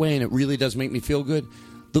feel that way, and it really does make me feel good.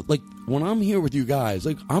 Like, when I'm here with you guys,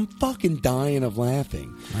 like, I'm fucking dying of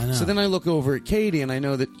laughing. I know. So then I look over at Katie, and I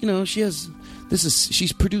know that,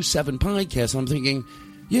 she's produced 7 podcasts, and I'm thinking,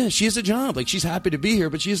 yeah, she has a job. Like, she's happy to be here,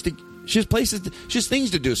 but she has places, she has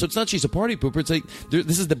things to do. So it's not she's a party pooper. It's like,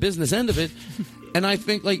 this is the business end of it. And I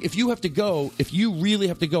think, like, if you really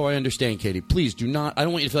have to go, I understand, Katie. Please do not, I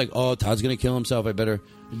don't want you to feel like, oh, Todd's going to kill himself. I better,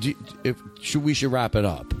 we should wrap it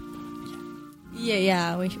up.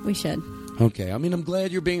 Yeah, we should. Okay, I mean, I'm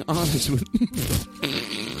glad you're being honest with me.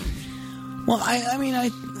 Well,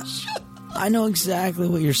 I know exactly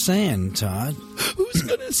what you're saying, Todd. Who's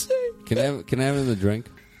gonna say? Can I have another drink?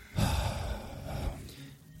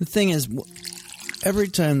 The thing is, every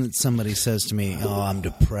time that somebody says to me, "Oh, I'm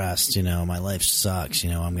depressed," my life sucks,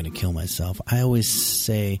 I'm going to kill myself, I always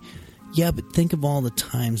say, yeah, but think of all the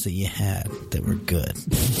times that you had that were good.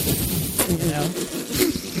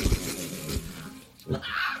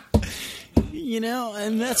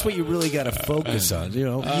 And that's what you really got to focus on.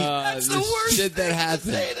 That's the worst shit that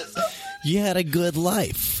happened. You had a good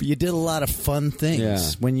life. You did a lot of fun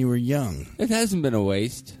things when you were young. It hasn't been a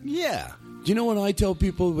waste. Yeah. Do you know what I tell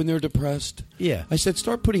people when they're depressed? Yeah. I said,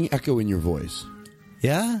 start putting echo in your voice.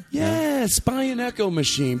 Yeah? Yes, buy an echo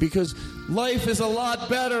machine, because life is a lot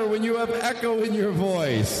better when you have echo in your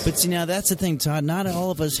voice. But see, now that's the thing, Todd. Not all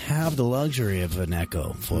of us have the luxury of an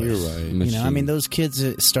echo voice. You're right. Those kids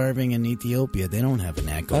starving in Ethiopia, they don't have an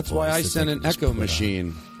echo That's voice. why I sent an echo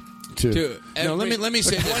machine. Let me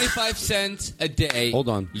say 25 cents a day. Hold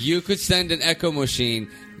on. You could send an echo machine.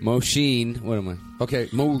 What am I? Okay,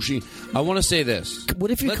 machine. I want to say this. What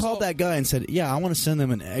if you called that guy and said, "Yeah, I want to send them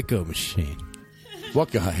an echo machine"? What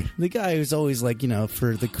guy? The guy who's always like,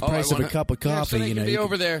 for the price of a cup of coffee, so they can be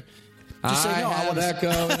over there. Just say, no, I want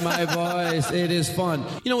echo in my voice. It is fun.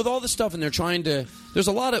 With all this stuff, and they're trying to. There's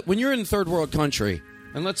a lot of when you're in third world country,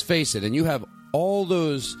 and let's face it, and you have all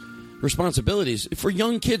those responsibilities. For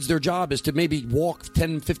young kids, their job is to maybe walk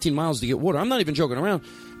 10, 15 miles to get water. I'm not even joking around.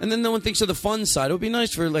 And then no one thinks of the fun side. It would be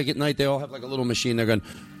nice for, like, at night, they all have, like, a little machine. They're going,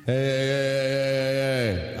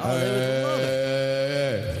 hey. Oh, they would love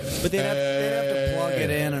it. But they'd have to plug it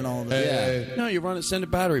in and all that. Yeah. No, you run it, send it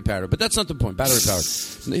battery powered. But that's not the point. Battery powered.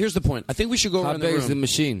 Here's the point. I think we should go around the room. How big is the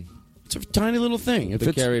machine? It's a tiny little thing. If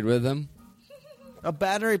it's carried with them? A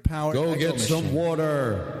battery powered. Go get some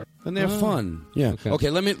water. And they're fun. Yeah. Okay,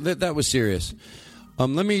 that was serious.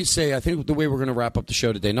 Let me say, I think the way we're going to wrap up the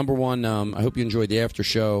show today, number one, I hope you enjoyed the after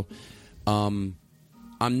show. I'm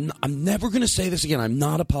never going to say this again. I'm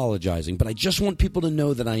not apologizing, but I just want people to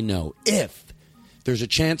know that I know. If there's a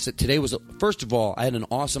chance that today was, first of all, I had an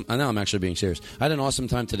awesome, I know I'm actually being serious. I had an awesome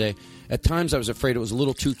time today. At times I was afraid it was a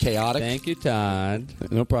little too chaotic. Thank you, Todd.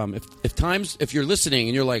 No problem. If you're listening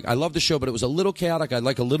and you're like, I love the show, but it was a little chaotic, I'd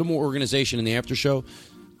like a little more organization in the after show,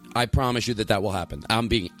 I promise you that will happen.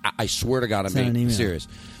 I swear to God, I'm being serious.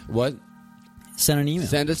 What? Send an email.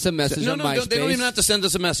 Send us a message on MySpace. They don't even have to send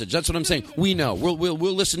us a message. That's what I'm saying. We know. We'll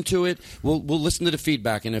listen to it. We'll listen to the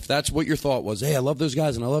feedback. And if that's what your thought was, hey, I love those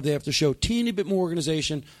guys and I love the after show, teeny bit more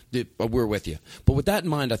organization, we're with you. But with that in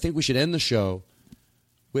mind, I think we should end the show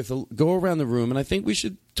with go around the room, and I think we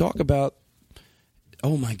should talk about.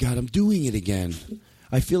 Oh my God, I'm doing it again.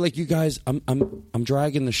 I feel like you guys, I'm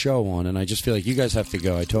dragging the show on, and I just feel like you guys have to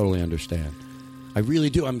go. I totally understand. I really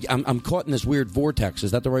do. I'm caught in this weird vortex.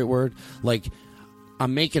 Is that the right word? Like,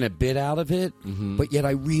 I'm making a bit out of it, but yet I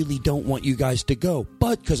really don't want you guys to go.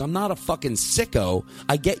 But because I'm not a fucking sicko,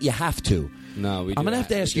 I get you have to. No, I'm going to have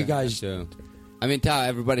to ask you guys. I mean, Tal,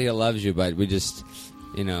 everybody here loves you, but we just,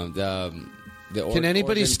 the Can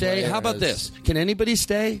anybody stay? How about this? Can anybody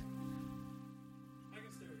stay?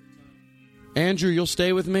 Andrew, you'll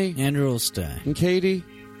stay with me? Andrew will stay. And Katie?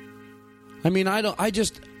 I mean, I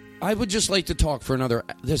would just like to talk for another,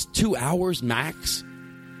 2 hours max.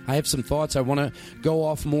 I have some thoughts. I want to go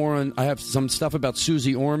off more on, I have some stuff about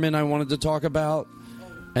Susie Orman I wanted to talk about.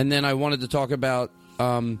 And then I wanted to talk about,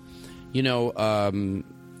 some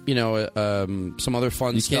other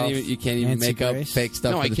fun stuff. You can't even Nancy make Grace? up fake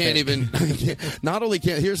stuff. No, I can't even. Not only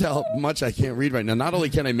can't. Here's how much I can't read right now. Not only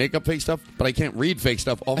can I make up fake stuff, but I can't read fake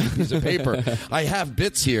stuff off a piece of paper. I have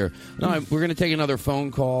bits here. No, we're going to take another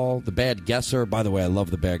phone call. The Bad Guesser. By the way, I love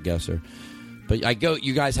The Bad Guesser. But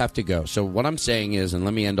you guys have to go. So what I'm saying is, and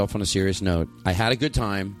let me end off on a serious note, I had a good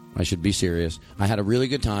time. I should be serious. I had a really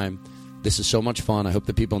good time. This is so much fun. I hope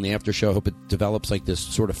the people in the after show, hope it develops like this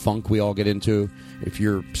sort of funk we all get into. If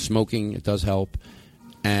you're smoking, it does help.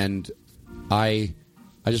 And I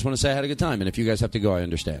just want to say I had a good time. And if you guys have to go, I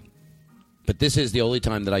understand. But this is the only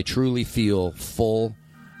time that I truly feel full,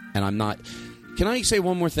 and I'm not... Can I say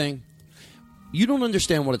one more thing? You don't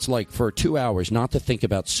understand what it's like for 2 hours not to think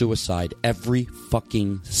about suicide every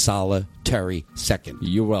fucking solitary second.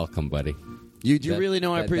 You're welcome, buddy. Do you really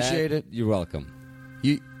know I appreciate it? You're welcome.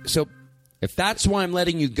 So if that's why I'm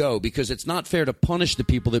letting you go, because it's not fair to punish the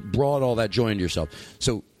people that brought all that joy into yourself.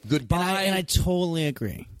 So goodbye. And I totally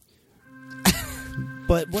agree.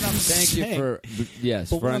 But what I'm saying... Thank you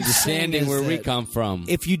for understanding where we come from.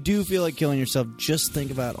 If you do feel like killing yourself, just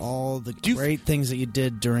think about all the great things that you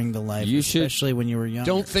did during the life, especially when you were young.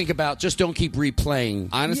 Don't think about... Just don't keep replaying.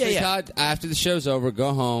 Honestly, Todd, after the show's over,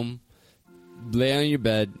 go home, lay on your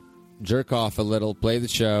bed, jerk off a little, play the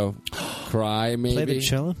show, cry maybe. Play the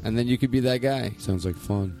cello? And then you could be that guy. Sounds like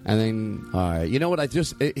fun. And then... All right. You know what?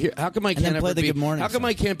 How come I can't ever be... Good morning. How come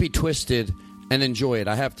I can't be twisted and enjoy it?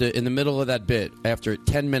 I have to, in the middle of that bit, after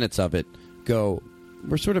 10 minutes of it, go,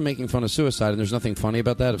 we're sort of making fun of suicide, and there's nothing funny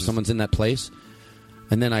about that if someone's in that place.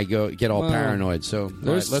 And then I get all paranoid. So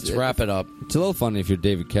let's wrap it up. It's a little funny if you're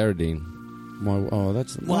David Carradine. Well,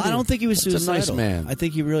 I don't think he was suicidal. That's a nice man. I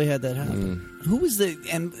think he really had that happen. Who was the...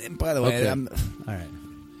 And by the way, all right.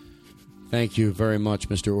 Thank you very much,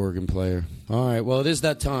 Mr. Organ Player. All right, well, it is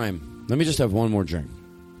that time. Let me just have one more drink.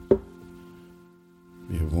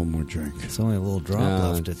 You have one more drink. It's only a little drop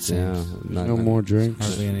left, it seems. No more drinks.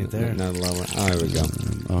 Hardly any there. Not a lot. Oh, here we go.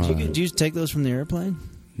 Did you take those from the airplane?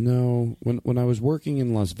 No. When I was working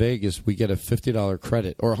in Las Vegas, we get a $50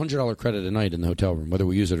 credit or $100 credit a night in the hotel room, whether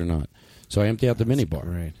we use it or not. So I empty out the minibar.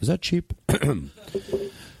 Right. Is that cheap?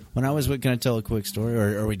 When I was... Can I tell a quick story,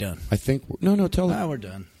 or are we done? I think... No, tell it. We're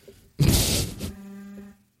done. What's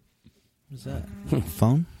that?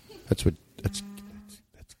 Phone? That's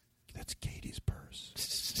Katie's purse.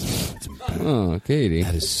 That's embarrassing. Oh, Katie.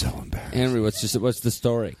 That is so embarrassing. Henry, what's the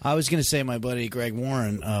story? I was going to say my buddy Greg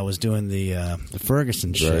Warren was doing the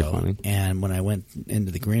Ferguson show. Very funny. And when I went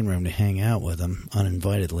into the green room to hang out with him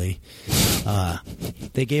uninvitedly,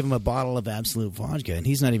 they gave him a bottle of Absolute vodka. And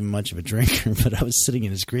he's not even much of a drinker, but I was sitting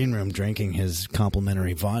in his green room drinking his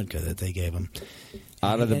complimentary vodka that they gave him.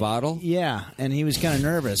 Out of the bottle? Yeah, and he was kind of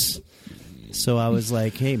nervous. So I was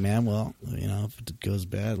like, hey, man, well, if it goes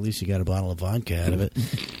bad, at least you got a bottle of vodka out of it.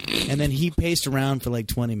 And then he paced around for like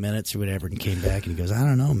 20 minutes or whatever and came back and he goes, I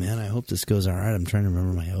don't know, man. I hope this goes all right. I'm trying to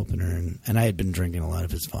remember my opener. And I had been drinking a lot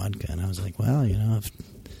of his vodka. And I was like, well, if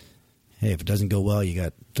it doesn't go well, you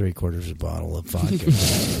got 3/4 of a bottle of vodka.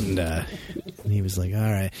 And he was like, all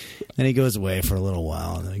right. Then he goes away for a little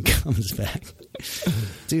while and then he comes back.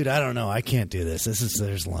 Dude, I don't know. I can't do this.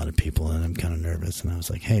 There's a lot of people and I'm kind of nervous. And I was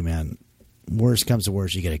like, hey, man. Worst comes to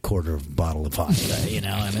worst, you get 1/4 of a bottle of vodka,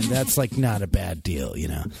 I mean, that's like not a bad deal,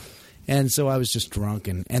 And so I was just drunk,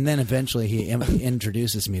 and then eventually he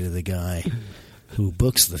introduces me to the guy who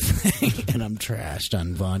books the thing, and I'm trashed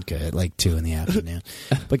on vodka at like 2 in the afternoon.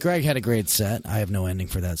 But Greg had a great set. I have no ending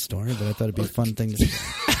for that story, but I thought it'd be a fun thing to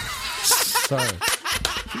Sorry.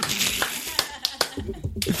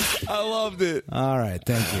 I loved it. All right,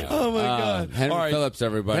 thank you. Oh, my God. Henry Phillips,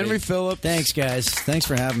 everybody. Henry Phillips. Thanks, guys. Thanks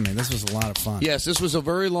for having me. This was a lot of fun. Yes, this was a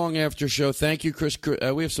very long after show. Thank you, Chris.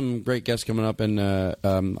 We have some great guests coming up, and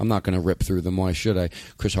I'm not going to rip through them. Why should I?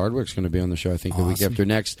 Chris Hardwick's going to be on the show, I think, the week after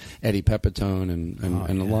next. Eddie Pepitone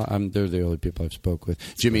and a lot. They're the only people I've spoke with.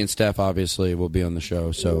 Jimmy and Steph, obviously, will be on the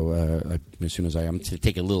show. So as soon as I'm going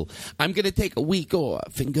to take a week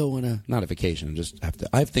off and go on not a vacation.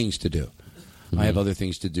 I have things to do. Mm-hmm. I have other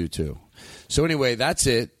things to do, too. So anyway, that's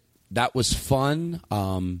it. That was fun.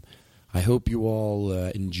 I hope you all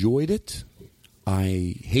enjoyed it.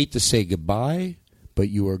 I hate to say goodbye, but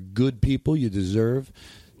you are good people. You deserve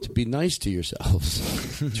to be nice to yourselves.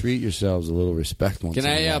 Treat yourselves a little respect once in a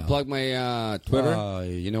while. Can I plug my Twitter?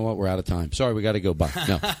 You know what? We're out of time. Sorry, we got to go. Bye.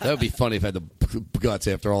 No, that would be funny if I had the guts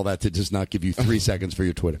after all that to just not give you 3 seconds for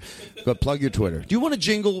your Twitter. Go plug your Twitter. Do you want a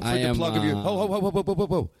jingle for the plug of your...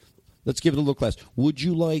 Whoa. Let's give it a little class. Would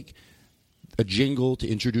you like a jingle to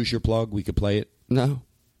introduce your plug? We could play it. No.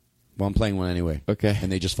 Well, I'm playing one anyway. Okay.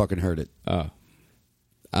 And they just fucking heard it. Oh.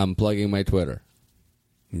 I'm plugging my Twitter.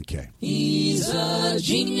 Okay. He's a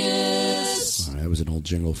genius. All right, that was an old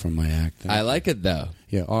jingle from my act. I like it, though.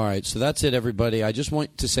 Yeah, all right. So that's it, everybody. I just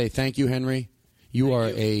want to say thank you, Henry. You are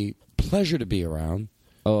a pleasure to be around.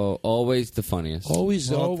 Oh, always the funniest. Always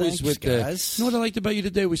thanks, with guys. You know what I liked about you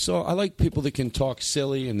today? I like people that can talk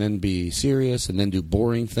silly and then be serious and then do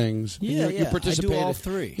boring things. Yeah, you participate. I do all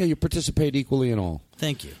three. Yeah, you participate equally in all.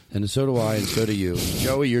 Thank you. And so do I, and so do you.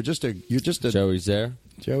 Joey, you're just a Joey's there.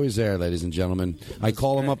 Joey's there, ladies and gentlemen. I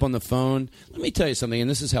call him up on the phone. Let me tell you something, and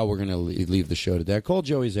this is how we're going to leave the show today. I call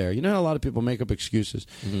Joey there. You know how a lot of people make up excuses?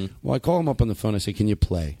 Mm-hmm. Well, I call him up on the phone. I say, can you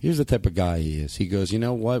play? Here's the type of guy he is. He goes, you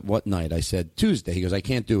know what? What night? I said, Tuesday. He goes, I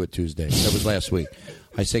can't do it Tuesday. That was last week.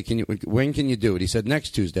 I say, when can you do it? He said,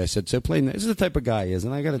 next Tuesday. I said, so play. This is the type of guy he is,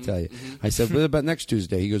 and I got to tell you. I said, what about next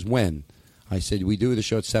Tuesday? He goes, when? I said, we do the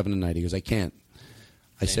show at 7 tonight. He goes, I can't.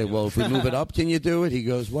 I said, well, if we move it up, can you do it? He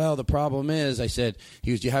goes, well, the problem is, I said,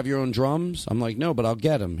 he goes, do you have your own drums? I'm like, no, but I'll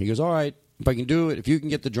get them. He goes, all right, if I can do it, if you can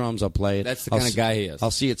get the drums, I'll play it. That's the kind of guy he is.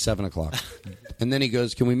 I'll see you at 7 o'clock. And then he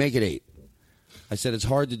goes, can we make it 8? I said, it's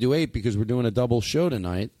hard to do 8 because we're doing a double show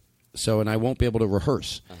tonight, and I won't be able to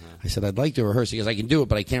rehearse. Uh-huh. I said, I'd like to rehearse. He goes, I can do it,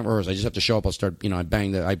 but I can't rehearse. I just have to show up. I'll start,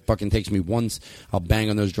 I fucking takes me once. I'll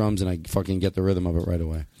bang on those drums, and I fucking get the rhythm of it right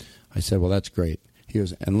away. I said, well, that's great. He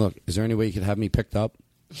goes, and look, is there any way you could have me picked up?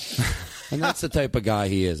 And that's the type of guy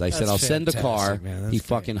he is. I said, I'll send a car. He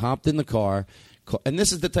fucking hopped in the car. And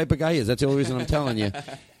this is the type of guy he is. That's the only reason I'm telling you.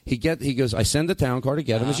 He goes, I send the town car to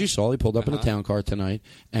get him, as you saw. He pulled up in a town car tonight.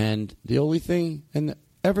 And the only thing, and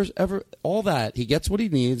all that, he gets what he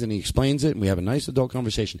needs and he explains it, and we have a nice adult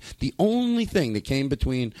conversation. The only thing that came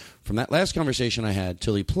between, from that last conversation I had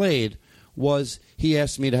till he played, was he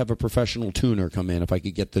asked me to have a professional tuner come in if I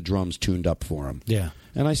could get the drums tuned up for him. Yeah.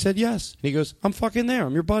 And I said yes. And he goes, I'm fucking there.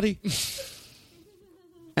 I'm your buddy.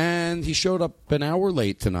 And he showed up an hour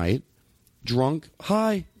late tonight, drunk,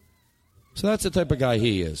 high. So that's the type of guy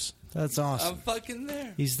he is. That's awesome. I'm fucking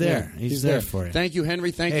there. He's there. Yeah, he's there for you. Thank you,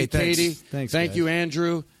 Henry. Thank you, Thanks. Katie. Thanks, Thank guys. you,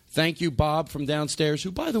 Andrew. Thank you, Bob from downstairs,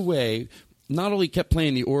 who, by the way, not only kept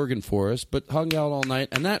playing the organ for us, but hung out all night.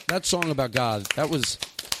 And that song about God, that was,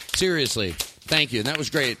 seriously, thank you. And that was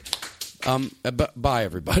great. Bye,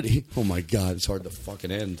 everybody. Oh, my God. It's hard to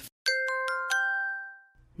fucking end.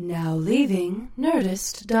 Now leaving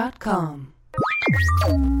Nerdist.com.